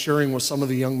giving. I was sharing with some of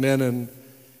the young men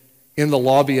in the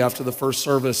lobby after the first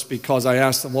service because I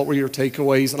asked them, what were your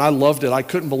takeaways? And I loved it. I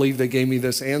couldn't believe they gave me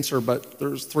this answer, but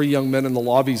there's 3 young men in the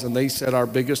lobbies, and they said our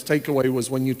biggest takeaway was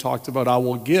when you talked about I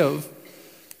will give,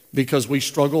 because we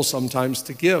struggle sometimes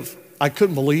to give. I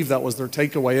couldn't believe that was their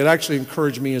takeaway. It actually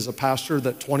encouraged me as a pastor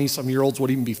that 20-some-year-olds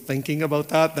would even be thinking about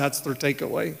that. That's their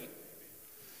takeaway.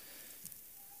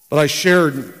 But I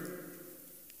shared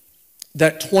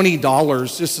that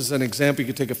 $20, just as an example, you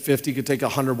could take a 50, you could take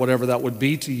 100, whatever that would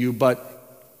be to you, but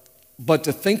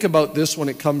to think about this when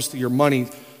it comes to your money.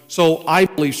 So I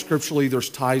believe scripturally there's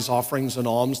tithes, offerings, and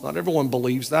alms. Not everyone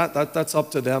believes that. That's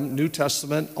up to them. New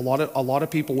Testament, a lot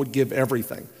of people would give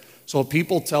everything. So if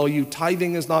people tell you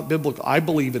tithing is not biblical, I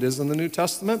believe it is in the New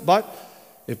Testament, but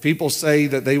if people say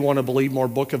that they want to believe more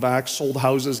Book of Acts, sold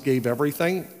houses, gave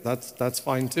everything, that's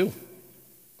fine too,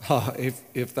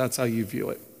 if that's how you view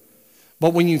it.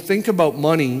 But when you think about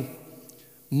money,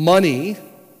 money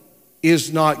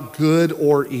is not good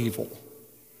or evil.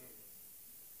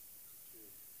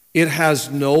 It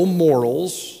has no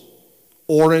morals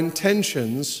or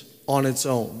intentions on its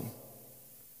own.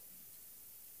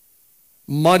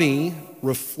 Money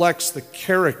reflects the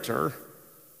character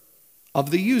of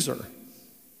the user.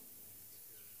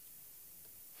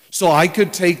 So I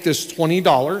could take this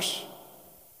 $20,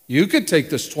 you could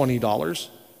take this $20,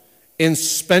 and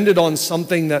spend it on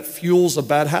something that fuels a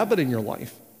bad habit in your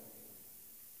life.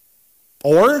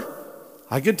 Or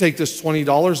I could take this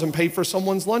 $20 and pay for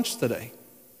someone's lunch today.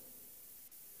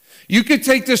 You could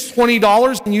take this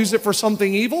 $20 and use it for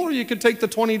something evil, or you could take the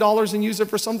 $20 and use it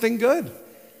for something good.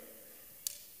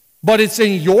 But it's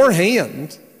in your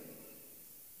hand.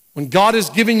 When God is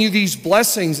giving you these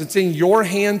blessings, it's in your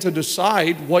hand to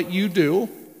decide what you do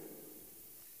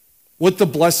with the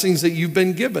blessings that you've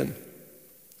been given.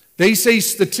 They say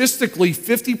statistically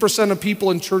 50% of people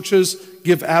in churches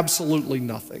give absolutely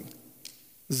nothing.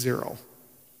 0.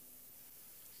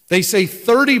 They say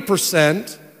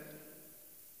 30%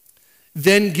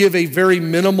 then give a very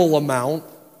minimal amount.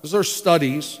 Those are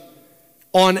studies.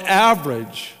 On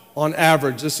average,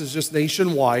 this is just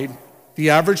nationwide,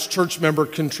 the average church member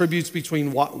contributes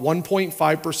between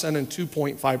 1.5% and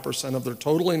 2.5% of their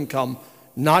total income,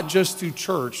 not just to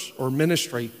church or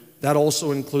ministry. That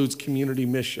also includes community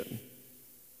mission.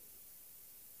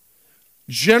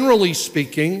 Generally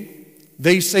speaking,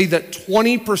 they say that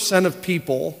 20% of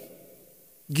people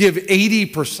give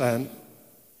 80%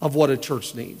 of what a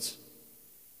church needs.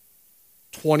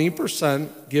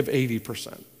 20% give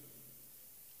 80%.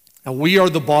 And we are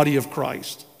the body of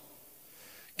Christ.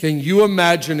 Can you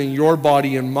imagine in your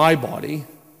body and my body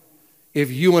if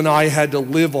you and I had to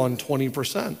live on 20%?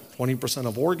 20%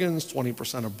 of organs,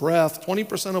 20% of breath,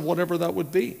 20% of whatever that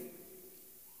would be.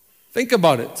 Think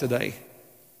about it today.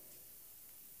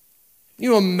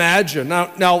 You imagine.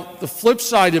 Now the flip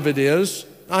side of it is,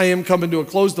 I am coming to a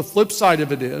close, the flip side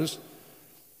of it is,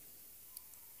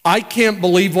 I can't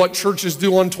believe what churches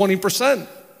do on 20%.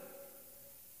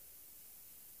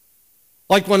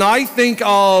 Like when I think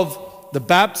of the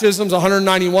baptisms,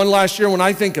 191 last year, when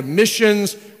I think of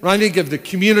missions, when I think of the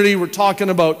community, we're talking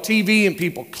about TV and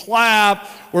people clap,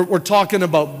 we're talking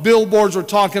about billboards, we're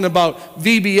talking about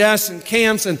VBS and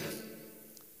camps. And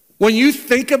when you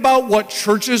think about what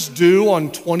churches do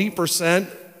on 20%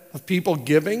 of people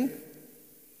giving,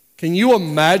 Can you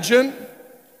imagine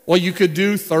what you could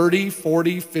do 30,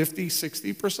 40, 50,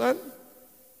 60%?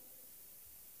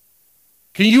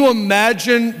 Can you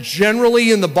imagine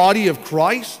generally in the body of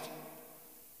Christ?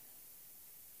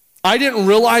 I didn't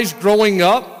realize growing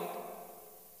up,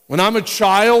 when I'm a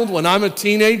child, when I'm a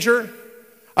teenager,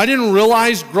 I didn't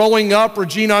realize growing up,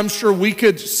 Regina, I'm sure we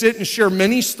could sit and share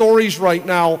many stories right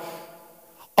now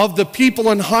of the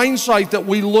people in hindsight that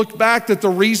we look back, that the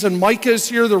reason Micah is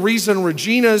here, the reason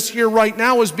Regina is here right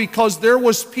now is because there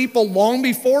was people long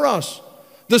before us,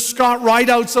 the Scott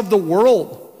Rideouts of the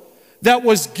world, that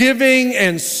was giving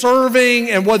and serving,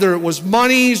 and whether it was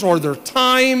monies or their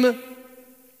time.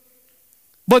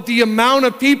 But the amount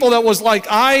of people that was like,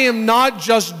 I am not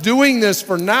just doing this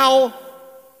for now,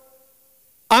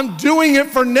 I'm doing it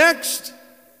for next.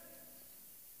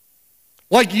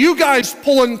 Like you guys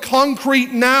pulling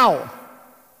concrete now.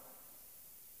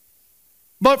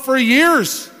 But for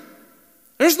years,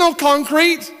 there's no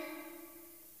concrete.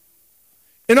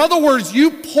 In other words,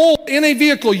 you pull in a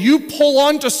vehicle, you pull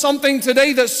onto something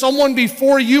today that someone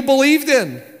before you believed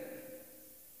in.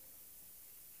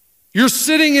 You're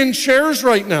sitting in chairs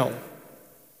right now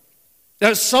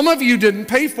that some of you didn't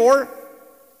pay for.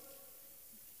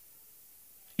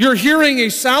 You're hearing a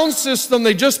sound system.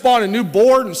 They just bought a new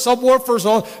board and subwoofers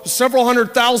on several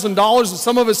 $100,000, and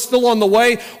some of it's still on the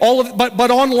way. But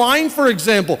online, for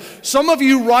example, some of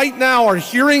you right now are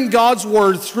hearing God's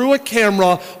word through a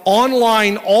camera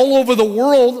online all over the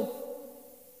world.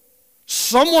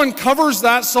 Someone covers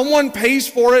that. Someone pays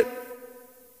for it.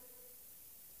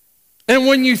 And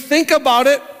when you think about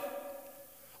it,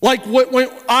 like when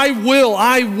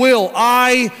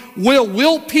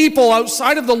will people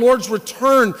outside of the Lord's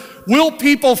return, will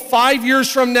people 5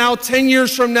 years from now, 10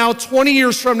 years from now, 20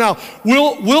 years from now,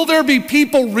 will there be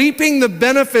people reaping the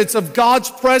benefits of God's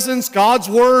presence, God's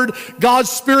word, God's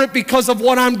spirit because of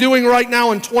what I'm doing right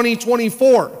now in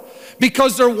 2024?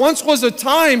 Because there once was a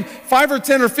time, 5 or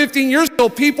 10 or 15 years ago,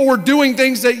 people were doing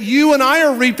things that you and I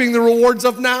are reaping the rewards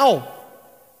of now.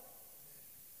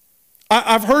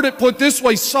 I've heard it put this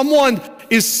way: someone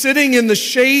is sitting in the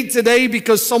shade today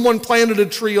because someone planted a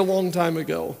tree a long time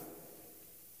ago.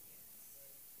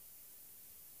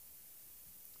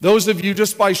 Those of you,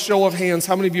 just by show of hands,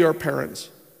 how many of you are parents?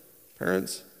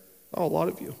 Parents? Oh, a lot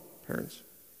of you, parents.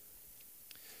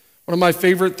 One of my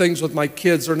favorite things with my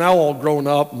kids, they're now all grown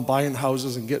up and buying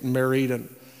houses and getting married, and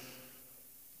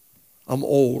I'm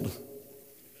old.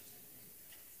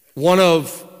 One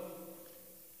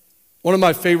of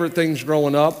my favorite things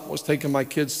growing up was taking my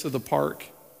kids to the park.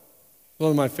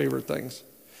 One of my favorite things.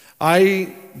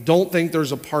 I don't think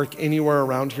there's a park anywhere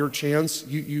around here, Chance.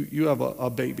 You have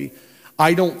a baby.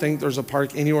 I don't think there's a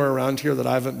park anywhere around here that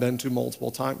I haven't been to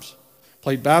multiple times.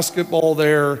 Played basketball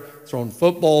there, thrown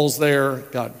footballs there,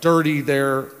 got dirty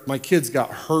there. My kids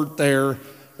got hurt there.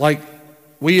 Like,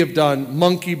 we have done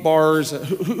monkey bars.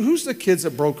 Who's the kids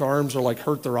that broke arms or like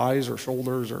hurt their eyes or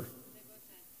shoulders or?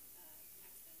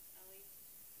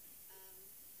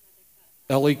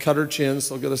 Ellie cut her chin,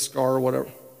 so they'll get a scar or whatever.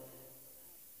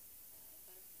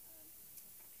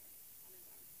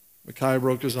 Micaiah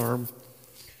broke his arm.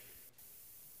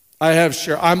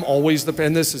 I'm always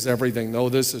and this is everything though.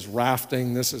 This is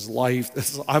rafting, this is life.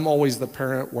 I'm always the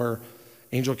parent where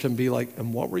Angel can be like,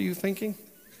 and what were you thinking?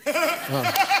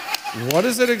 What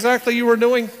is it exactly you were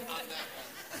doing?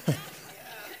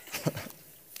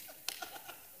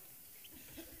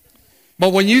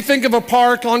 But when you think of a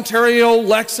park, Ontario,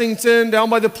 Lexington,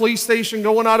 down by the police station,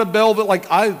 going out of Belleville, like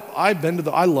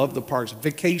I love the parks.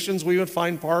 Vacations, we would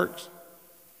find parks.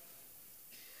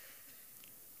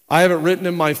 I have it written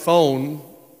in my phone,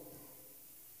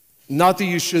 not that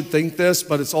you should think this,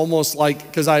 but it's almost like,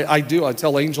 because I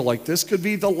tell Angel, like, this could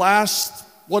be the last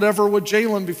whatever with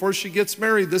Jalen before she gets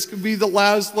married. This could be the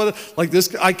last, like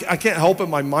this, I can't help it,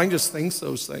 my mind just thinks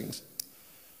those things.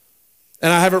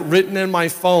 And I have it written in my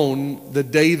phone the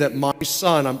day that my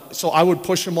son, so I would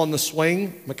push him on the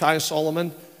swing, Micaiah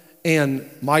Solomon, and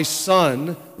my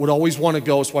son would always want to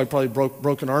go, that's why he probably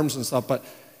broken arms and stuff, but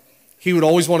he would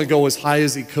always want to go as high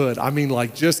as he could. I mean,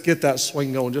 like, just get that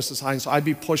swing going just as high. And so I'd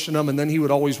be pushing him, and then he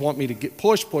would always want me to get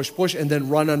push, and then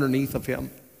run underneath of him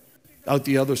out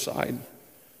the other side.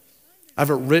 I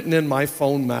have it written in my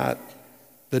phone, Matt,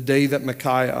 the day that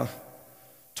Micaiah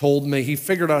told me he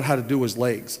figured out how to do his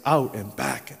legs out and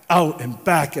back and out and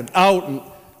back and out. And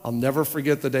I'll never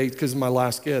forget the day, because my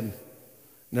last kid,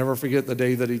 never forget the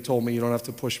day that he told me, you don't have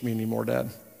to push me anymore,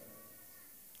 Dad.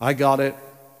 I got it.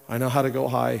 I know how to go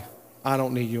high. I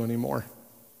don't need you anymore.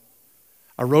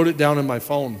 I wrote it down in my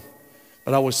phone,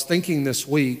 but I was thinking this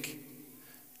week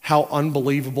how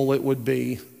unbelievable it would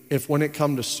be if when it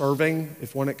come to serving,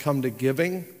 if when it come to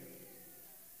giving,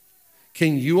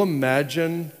 can you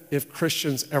imagine if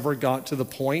Christians ever got to the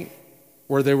point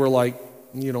where they were like,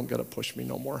 you don't got to push me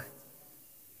no more?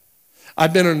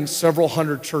 I've been in several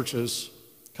hundred churches,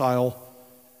 Kyle.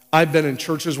 I've been in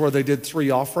churches where they did 3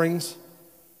 offerings.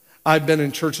 I've been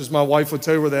in churches, my wife would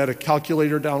tell you, where they had a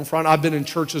calculator down front. I've been in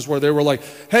churches where they were like,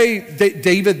 hey,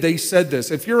 David, they said this.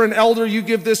 If you're an elder, you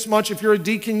give this much. If you're a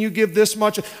deacon, you give this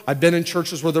much. I've been in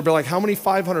churches where they'll be like, how many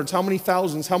 500s, how many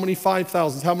thousands, how many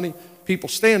 5,000s, how many people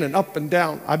standing up and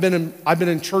down. I've been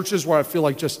in churches where I feel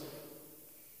like just,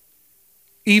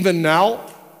 even now, I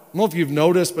don't know if you've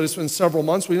noticed, but it's been several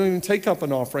months, we don't even take up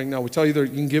an offering now. We tell you that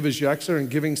you can give as you exit and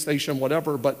giving station,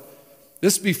 whatever, but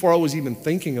this is before I was even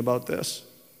thinking about this.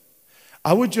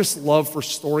 I would just love for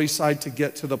Storyside to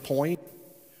get to the point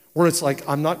where it's like,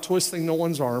 I'm not twisting no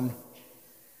one's arm.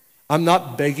 I'm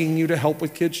not begging you to help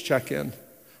with kids check-in.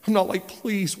 I'm not like,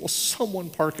 please, will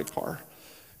someone park a car?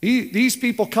 These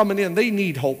people coming in, they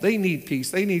need hope. They need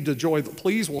peace. They need the joy.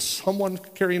 Please, will someone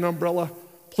carry an umbrella?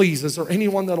 Please, is there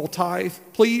anyone that'll tithe?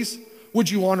 Please,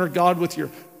 would you honor God with your...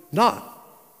 Not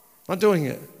doing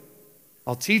it.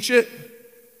 I'll teach it.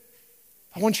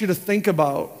 I want you to think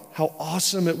about how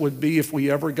awesome it would be if we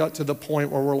ever got to the point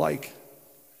where we're like,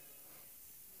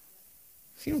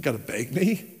 you don't got to beg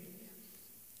me.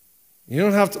 You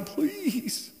don't have to,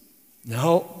 please.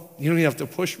 No, you don't even have to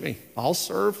push me. I'll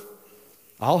serve.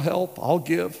 I'll help. I'll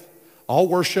give. I'll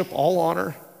worship. I'll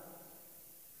honor.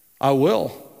 I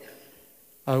will.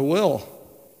 I will.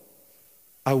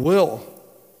 I will.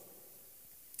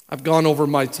 I've gone over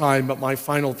my time, but my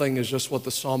final thing is just what the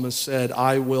psalmist said,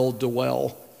 I will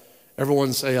dwell.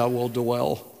 Everyone say, I will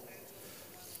dwell.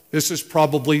 This is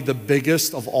probably the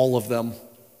biggest of all of them.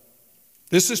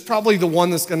 This is probably the one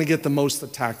that's going to get the most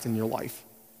attacked in your life.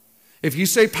 If you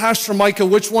say, Pastor Micah,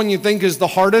 which one you think is the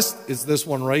hardest? It's this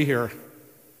one right here.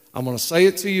 I'm going to say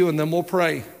it to you and then we'll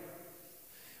pray.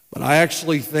 But I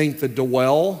actually think the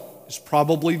dwell is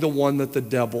probably the one that the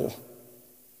devil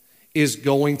is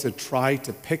going to try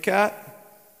to pick at,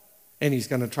 and he's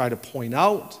going to try to point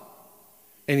out,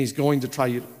 and he's going to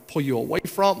try to pull you away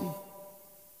from.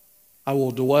 I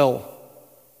will dwell.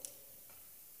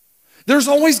 There's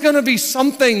always going to be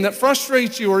something that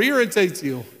frustrates you or irritates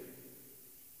you.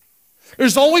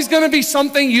 There's always going to be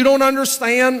something you don't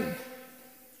understand.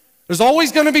 There's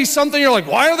always going to be something you're like,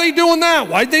 why are they doing that?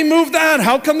 Why'd they move that?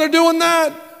 How come they're doing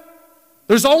that?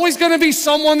 There's always going to be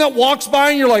someone that walks by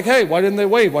and you're like, hey, why didn't they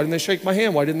wave? Why didn't they shake my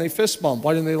hand? Why didn't they fist bump?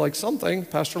 Why didn't they like something?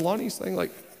 Pastor Lonnie's thing,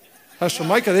 like Pastor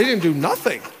Micah, they didn't do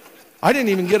nothing. I didn't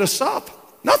even get a sup.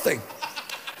 Nothing.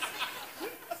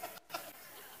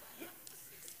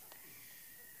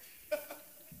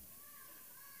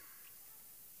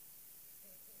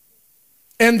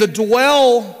 And the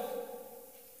dwell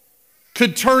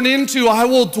could turn into, I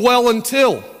will dwell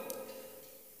until.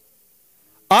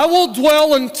 I will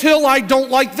dwell until I don't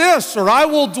like this, or I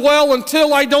will dwell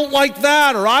until I don't like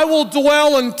that, or I will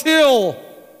dwell until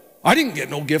I didn't get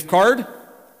no gift card.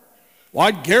 Well,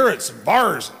 I'd Garrett's and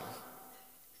bars.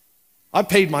 I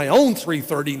paid my own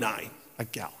 $3.39 a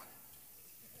gallon.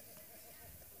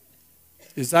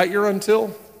 Is that your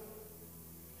until?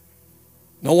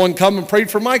 No one come and prayed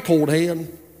for my cold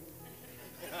hand.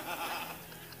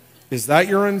 Is that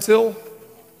your until?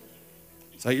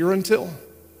 Is that your until?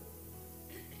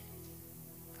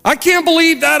 I can't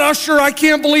believe that usher. I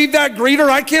can't believe that greeter.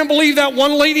 I can't believe that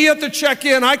one lady at the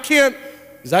check-in. I can't.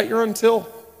 Is that your until?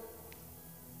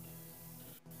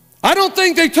 I don't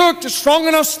think they took a strong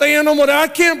enough stand on what I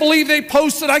can't believe they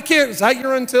posted. I can't. Is that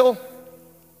your until?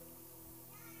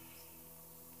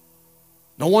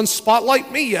 No one's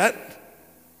spotlight me yet.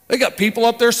 They got people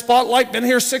up there spotlight, been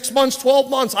here 6 months, 12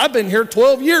 months. I've been here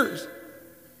 12 years.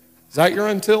 Is that your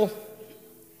until?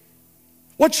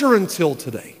 What's your until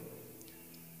today?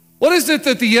 What is it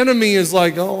that the enemy is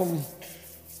like, oh,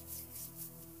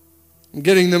 I'm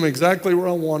getting them exactly where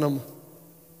I want them?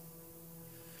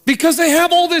 Because they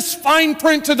have all this fine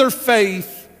print to their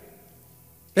faith.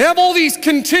 They have all these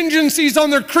contingencies on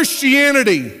their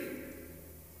Christianity.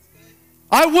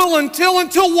 I will until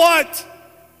what?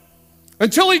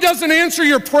 Until he doesn't answer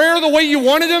your prayer the way you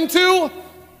wanted him to?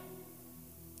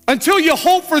 Until you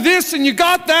hope for this and you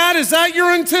got that? Is that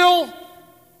your until?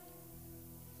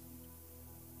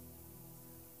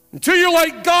 Until you're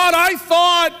like, God, I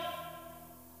thought.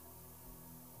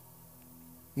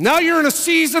 Now you're in a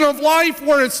season of life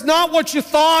where it's not what you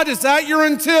thought. Is that your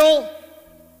until?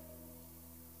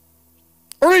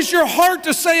 Or is your heart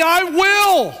to say, I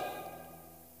will?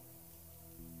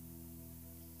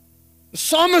 The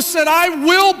psalmist said, I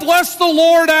will bless the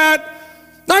Lord at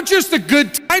Not just the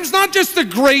good times, not just the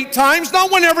great times,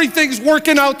 not when everything's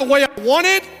working out the way I want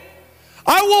it.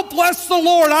 I will bless the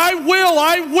Lord. I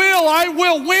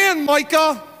will. When,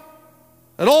 Micah?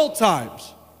 At all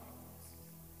times.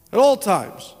 At all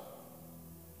times.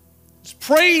 His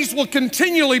praise will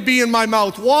continually be in my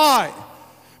mouth. Why?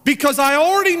 Because I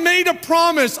already made a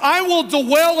promise. I will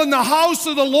dwell in the house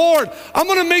of the Lord. I'm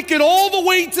going to make it all the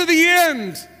way to the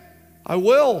end. I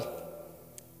will.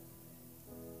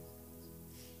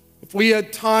 If we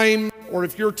had time, or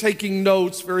if you're taking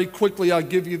notes, very quickly I'll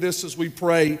give you this as we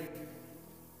pray.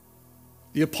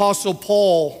 The Apostle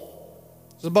Paul,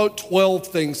 there's about 12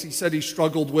 things he said he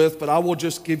struggled with, but I will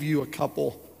just give you a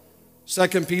couple. 2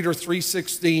 Peter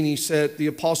 3:16, he said, the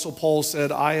Apostle Paul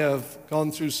said, I have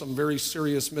gone through some very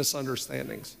serious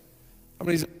misunderstandings. How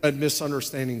many have had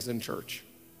misunderstandings in church?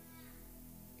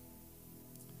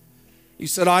 He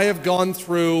said, I have gone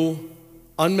through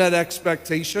unmet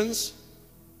expectations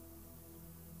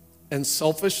and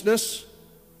selfishness.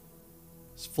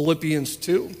 It's Philippians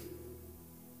 2.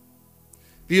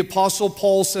 The Apostle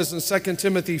Paul says in 2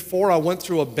 Timothy 4, I went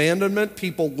through abandonment.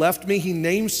 People left me. He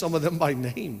names some of them by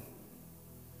name.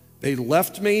 They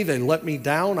left me. They let me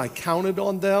down. I counted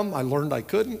on them. I learned I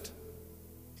couldn't.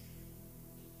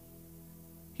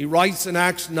 He writes in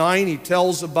Acts 9, he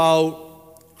tells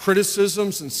about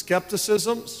criticisms and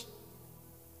skepticisms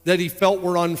that he felt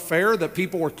were unfair, that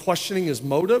people were questioning his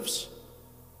motives.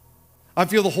 I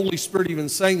feel the Holy Spirit even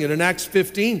saying it. In Acts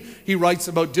 15, he writes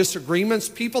about disagreements,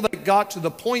 people that got to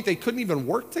the point they couldn't even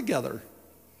work together.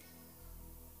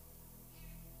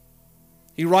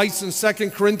 He writes in 2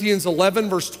 Corinthians 11,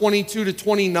 verse 22 to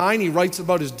 29, he writes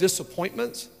about his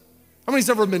disappointments. How many's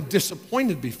ever been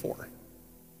disappointed before?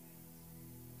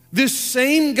 This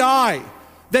same guy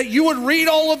that you would read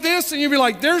all of this and you'd be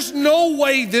like, there's no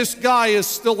way this guy is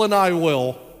still an I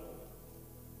will.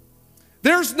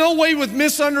 There's no way, with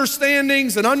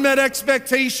misunderstandings and unmet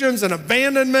expectations and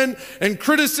abandonment and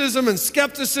criticism and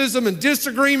skepticism and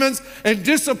disagreements and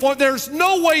disappointment, there's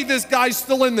no way this guy's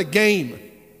still in the game.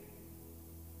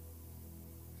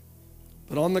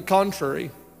 But on the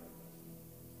contrary,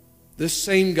 this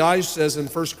same guy says in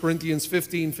 1 Corinthians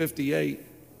 15:58,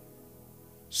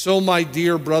 so my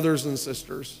dear brothers and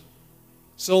sisters,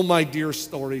 so my dear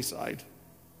Storyside,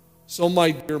 so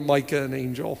my dear Micah and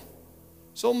Angel,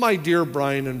 so my dear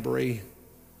Brian and Bree,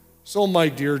 so my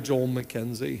dear Joel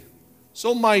McKenzie,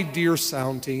 so my dear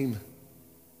sound team,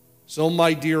 so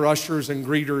my dear ushers and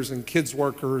greeters and kids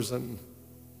workers, and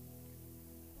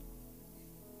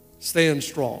stand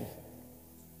strong.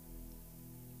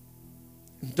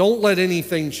 Don't let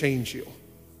anything change you.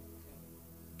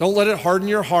 Don't let it harden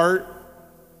your heart.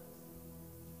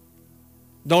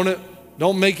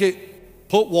 Don't make it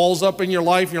put walls up in your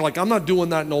life and you're like, I'm not doing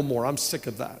that no more. I'm sick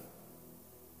of that.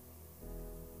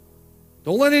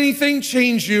 Don't let anything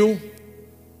change you.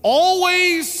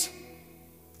 Always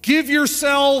give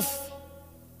yourself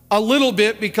a little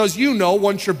bit, because you know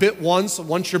once you're bit once, and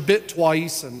once you're bit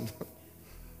twice, and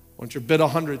once you're bit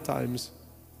 100 times.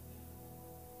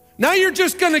 Now you're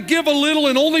just going to give a little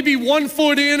and only be 1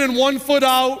 foot in and 1 foot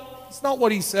out. That's not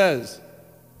what he says.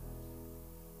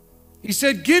 He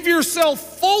said, give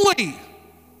yourself fully,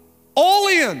 all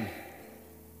in,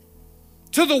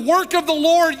 to the work of the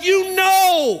Lord. You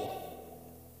know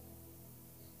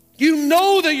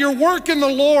that you're working the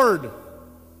Lord.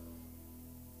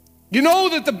 You know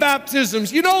that the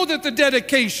baptisms, you know that the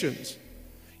dedications,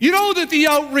 you know that the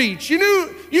outreach, you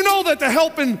know that the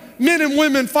helping men and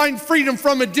women find freedom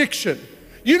from addiction.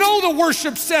 You know the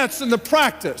worship sets and the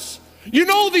practice. You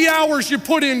know the hours you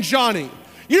put in, Johnny.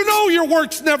 You know your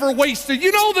work's never wasted.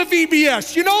 You know the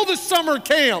VBS. You know the summer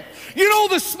camp. You know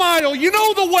the smile. You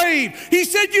know the wave. He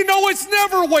said, you know it's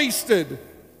never wasted.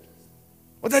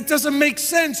 Well, that doesn't make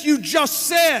sense. You just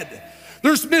said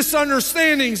there's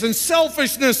misunderstandings and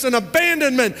selfishness and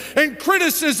abandonment and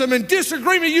criticism and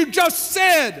disagreement. You just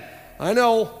said. I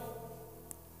know.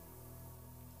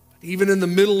 But even in the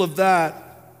middle of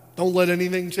that, don't let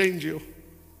anything change you.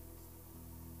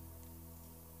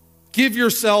 Give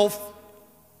yourself.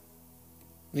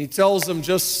 And he tells them,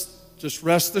 just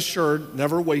rest assured,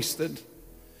 never wasted.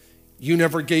 You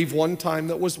never gave one time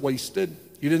that was wasted.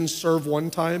 You didn't serve one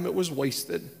time, it was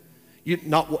wasted. It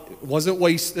wasn't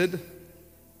wasted.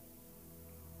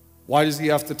 Why does he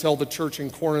have to tell the church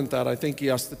in Corinth that? I think he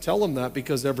has to tell them that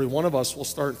because every one of us will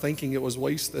start thinking it was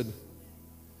wasted.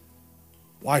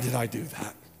 Why did I do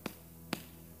that?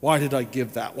 Why did I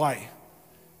give that? Why?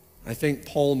 I think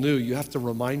Paul knew you have to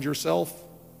remind yourself,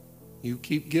 you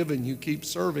keep giving, you keep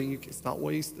serving, it's not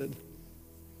wasted.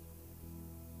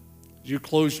 As you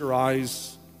close your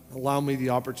eyes, allow me the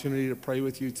opportunity to pray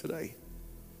with you today.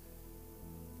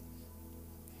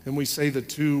 Can we say the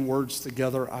two words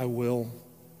together, I will?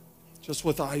 Just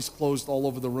with eyes closed all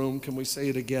over the room, can we say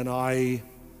it again? I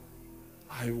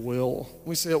will. Can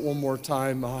we say it one more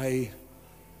time?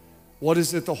 What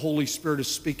is it the Holy Spirit is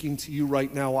speaking to you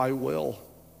right now? I will.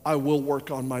 I will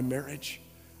work on my marriage.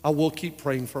 I will keep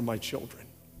praying for my children.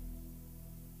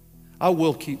 I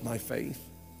will keep my faith.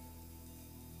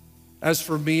 As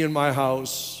for me and my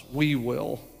house, we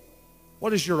will.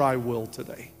 What is your I will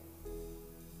today?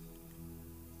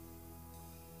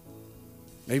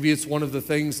 Maybe it's one of the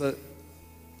things that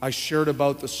I shared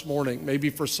about this morning.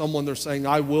 Maybe for someone they're saying,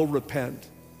 I will repent.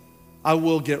 I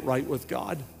will get right with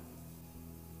God.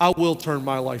 I will turn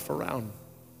my life around.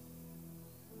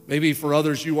 Maybe for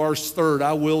others you are stirred.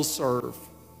 I will serve.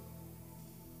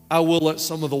 I will let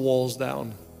some of the walls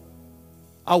down.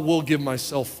 I will give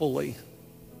myself fully.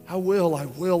 I will.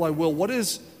 What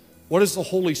is the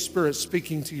Holy Spirit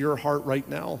speaking to your heart right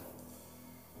now?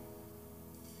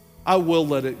 I will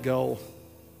let it go.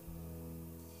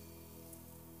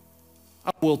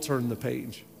 I will turn the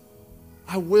page.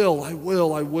 I will. I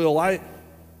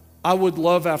would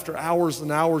love, after hours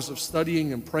and hours of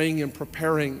studying and praying and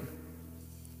preparing,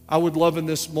 I would love in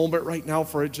this moment right now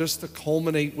for it just to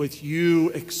culminate with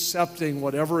you accepting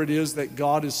whatever it is that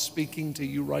God is speaking to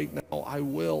you right now. I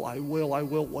will.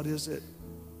 What is it?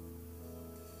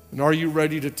 And are you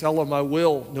ready to tell him, I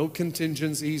will? No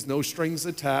contingencies, no strings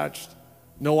attached.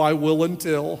 No, I will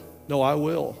until. No, I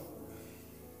will.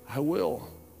 I will.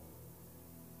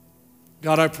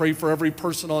 God, I pray for every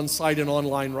person on site and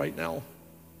online right now.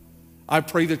 I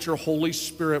pray that your Holy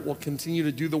Spirit will continue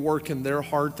to do the work in their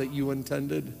heart that you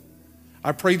intended.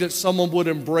 I pray that someone would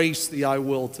embrace the I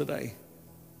will today.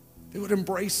 They would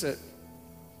embrace it.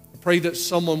 I pray that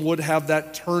someone would have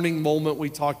that turning moment we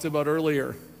talked about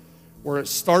earlier, where it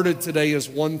started today as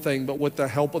one thing, but with the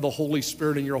help of the Holy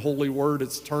Spirit and your holy word,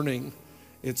 it's turning.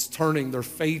 It's turning. Their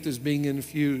faith is being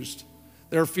infused.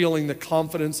 They're feeling the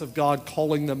confidence of God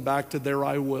calling them back to their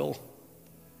I will.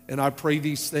 And I pray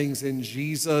these things in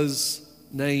Jesus'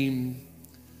 name.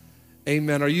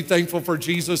 Amen. Are you thankful for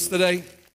Jesus today?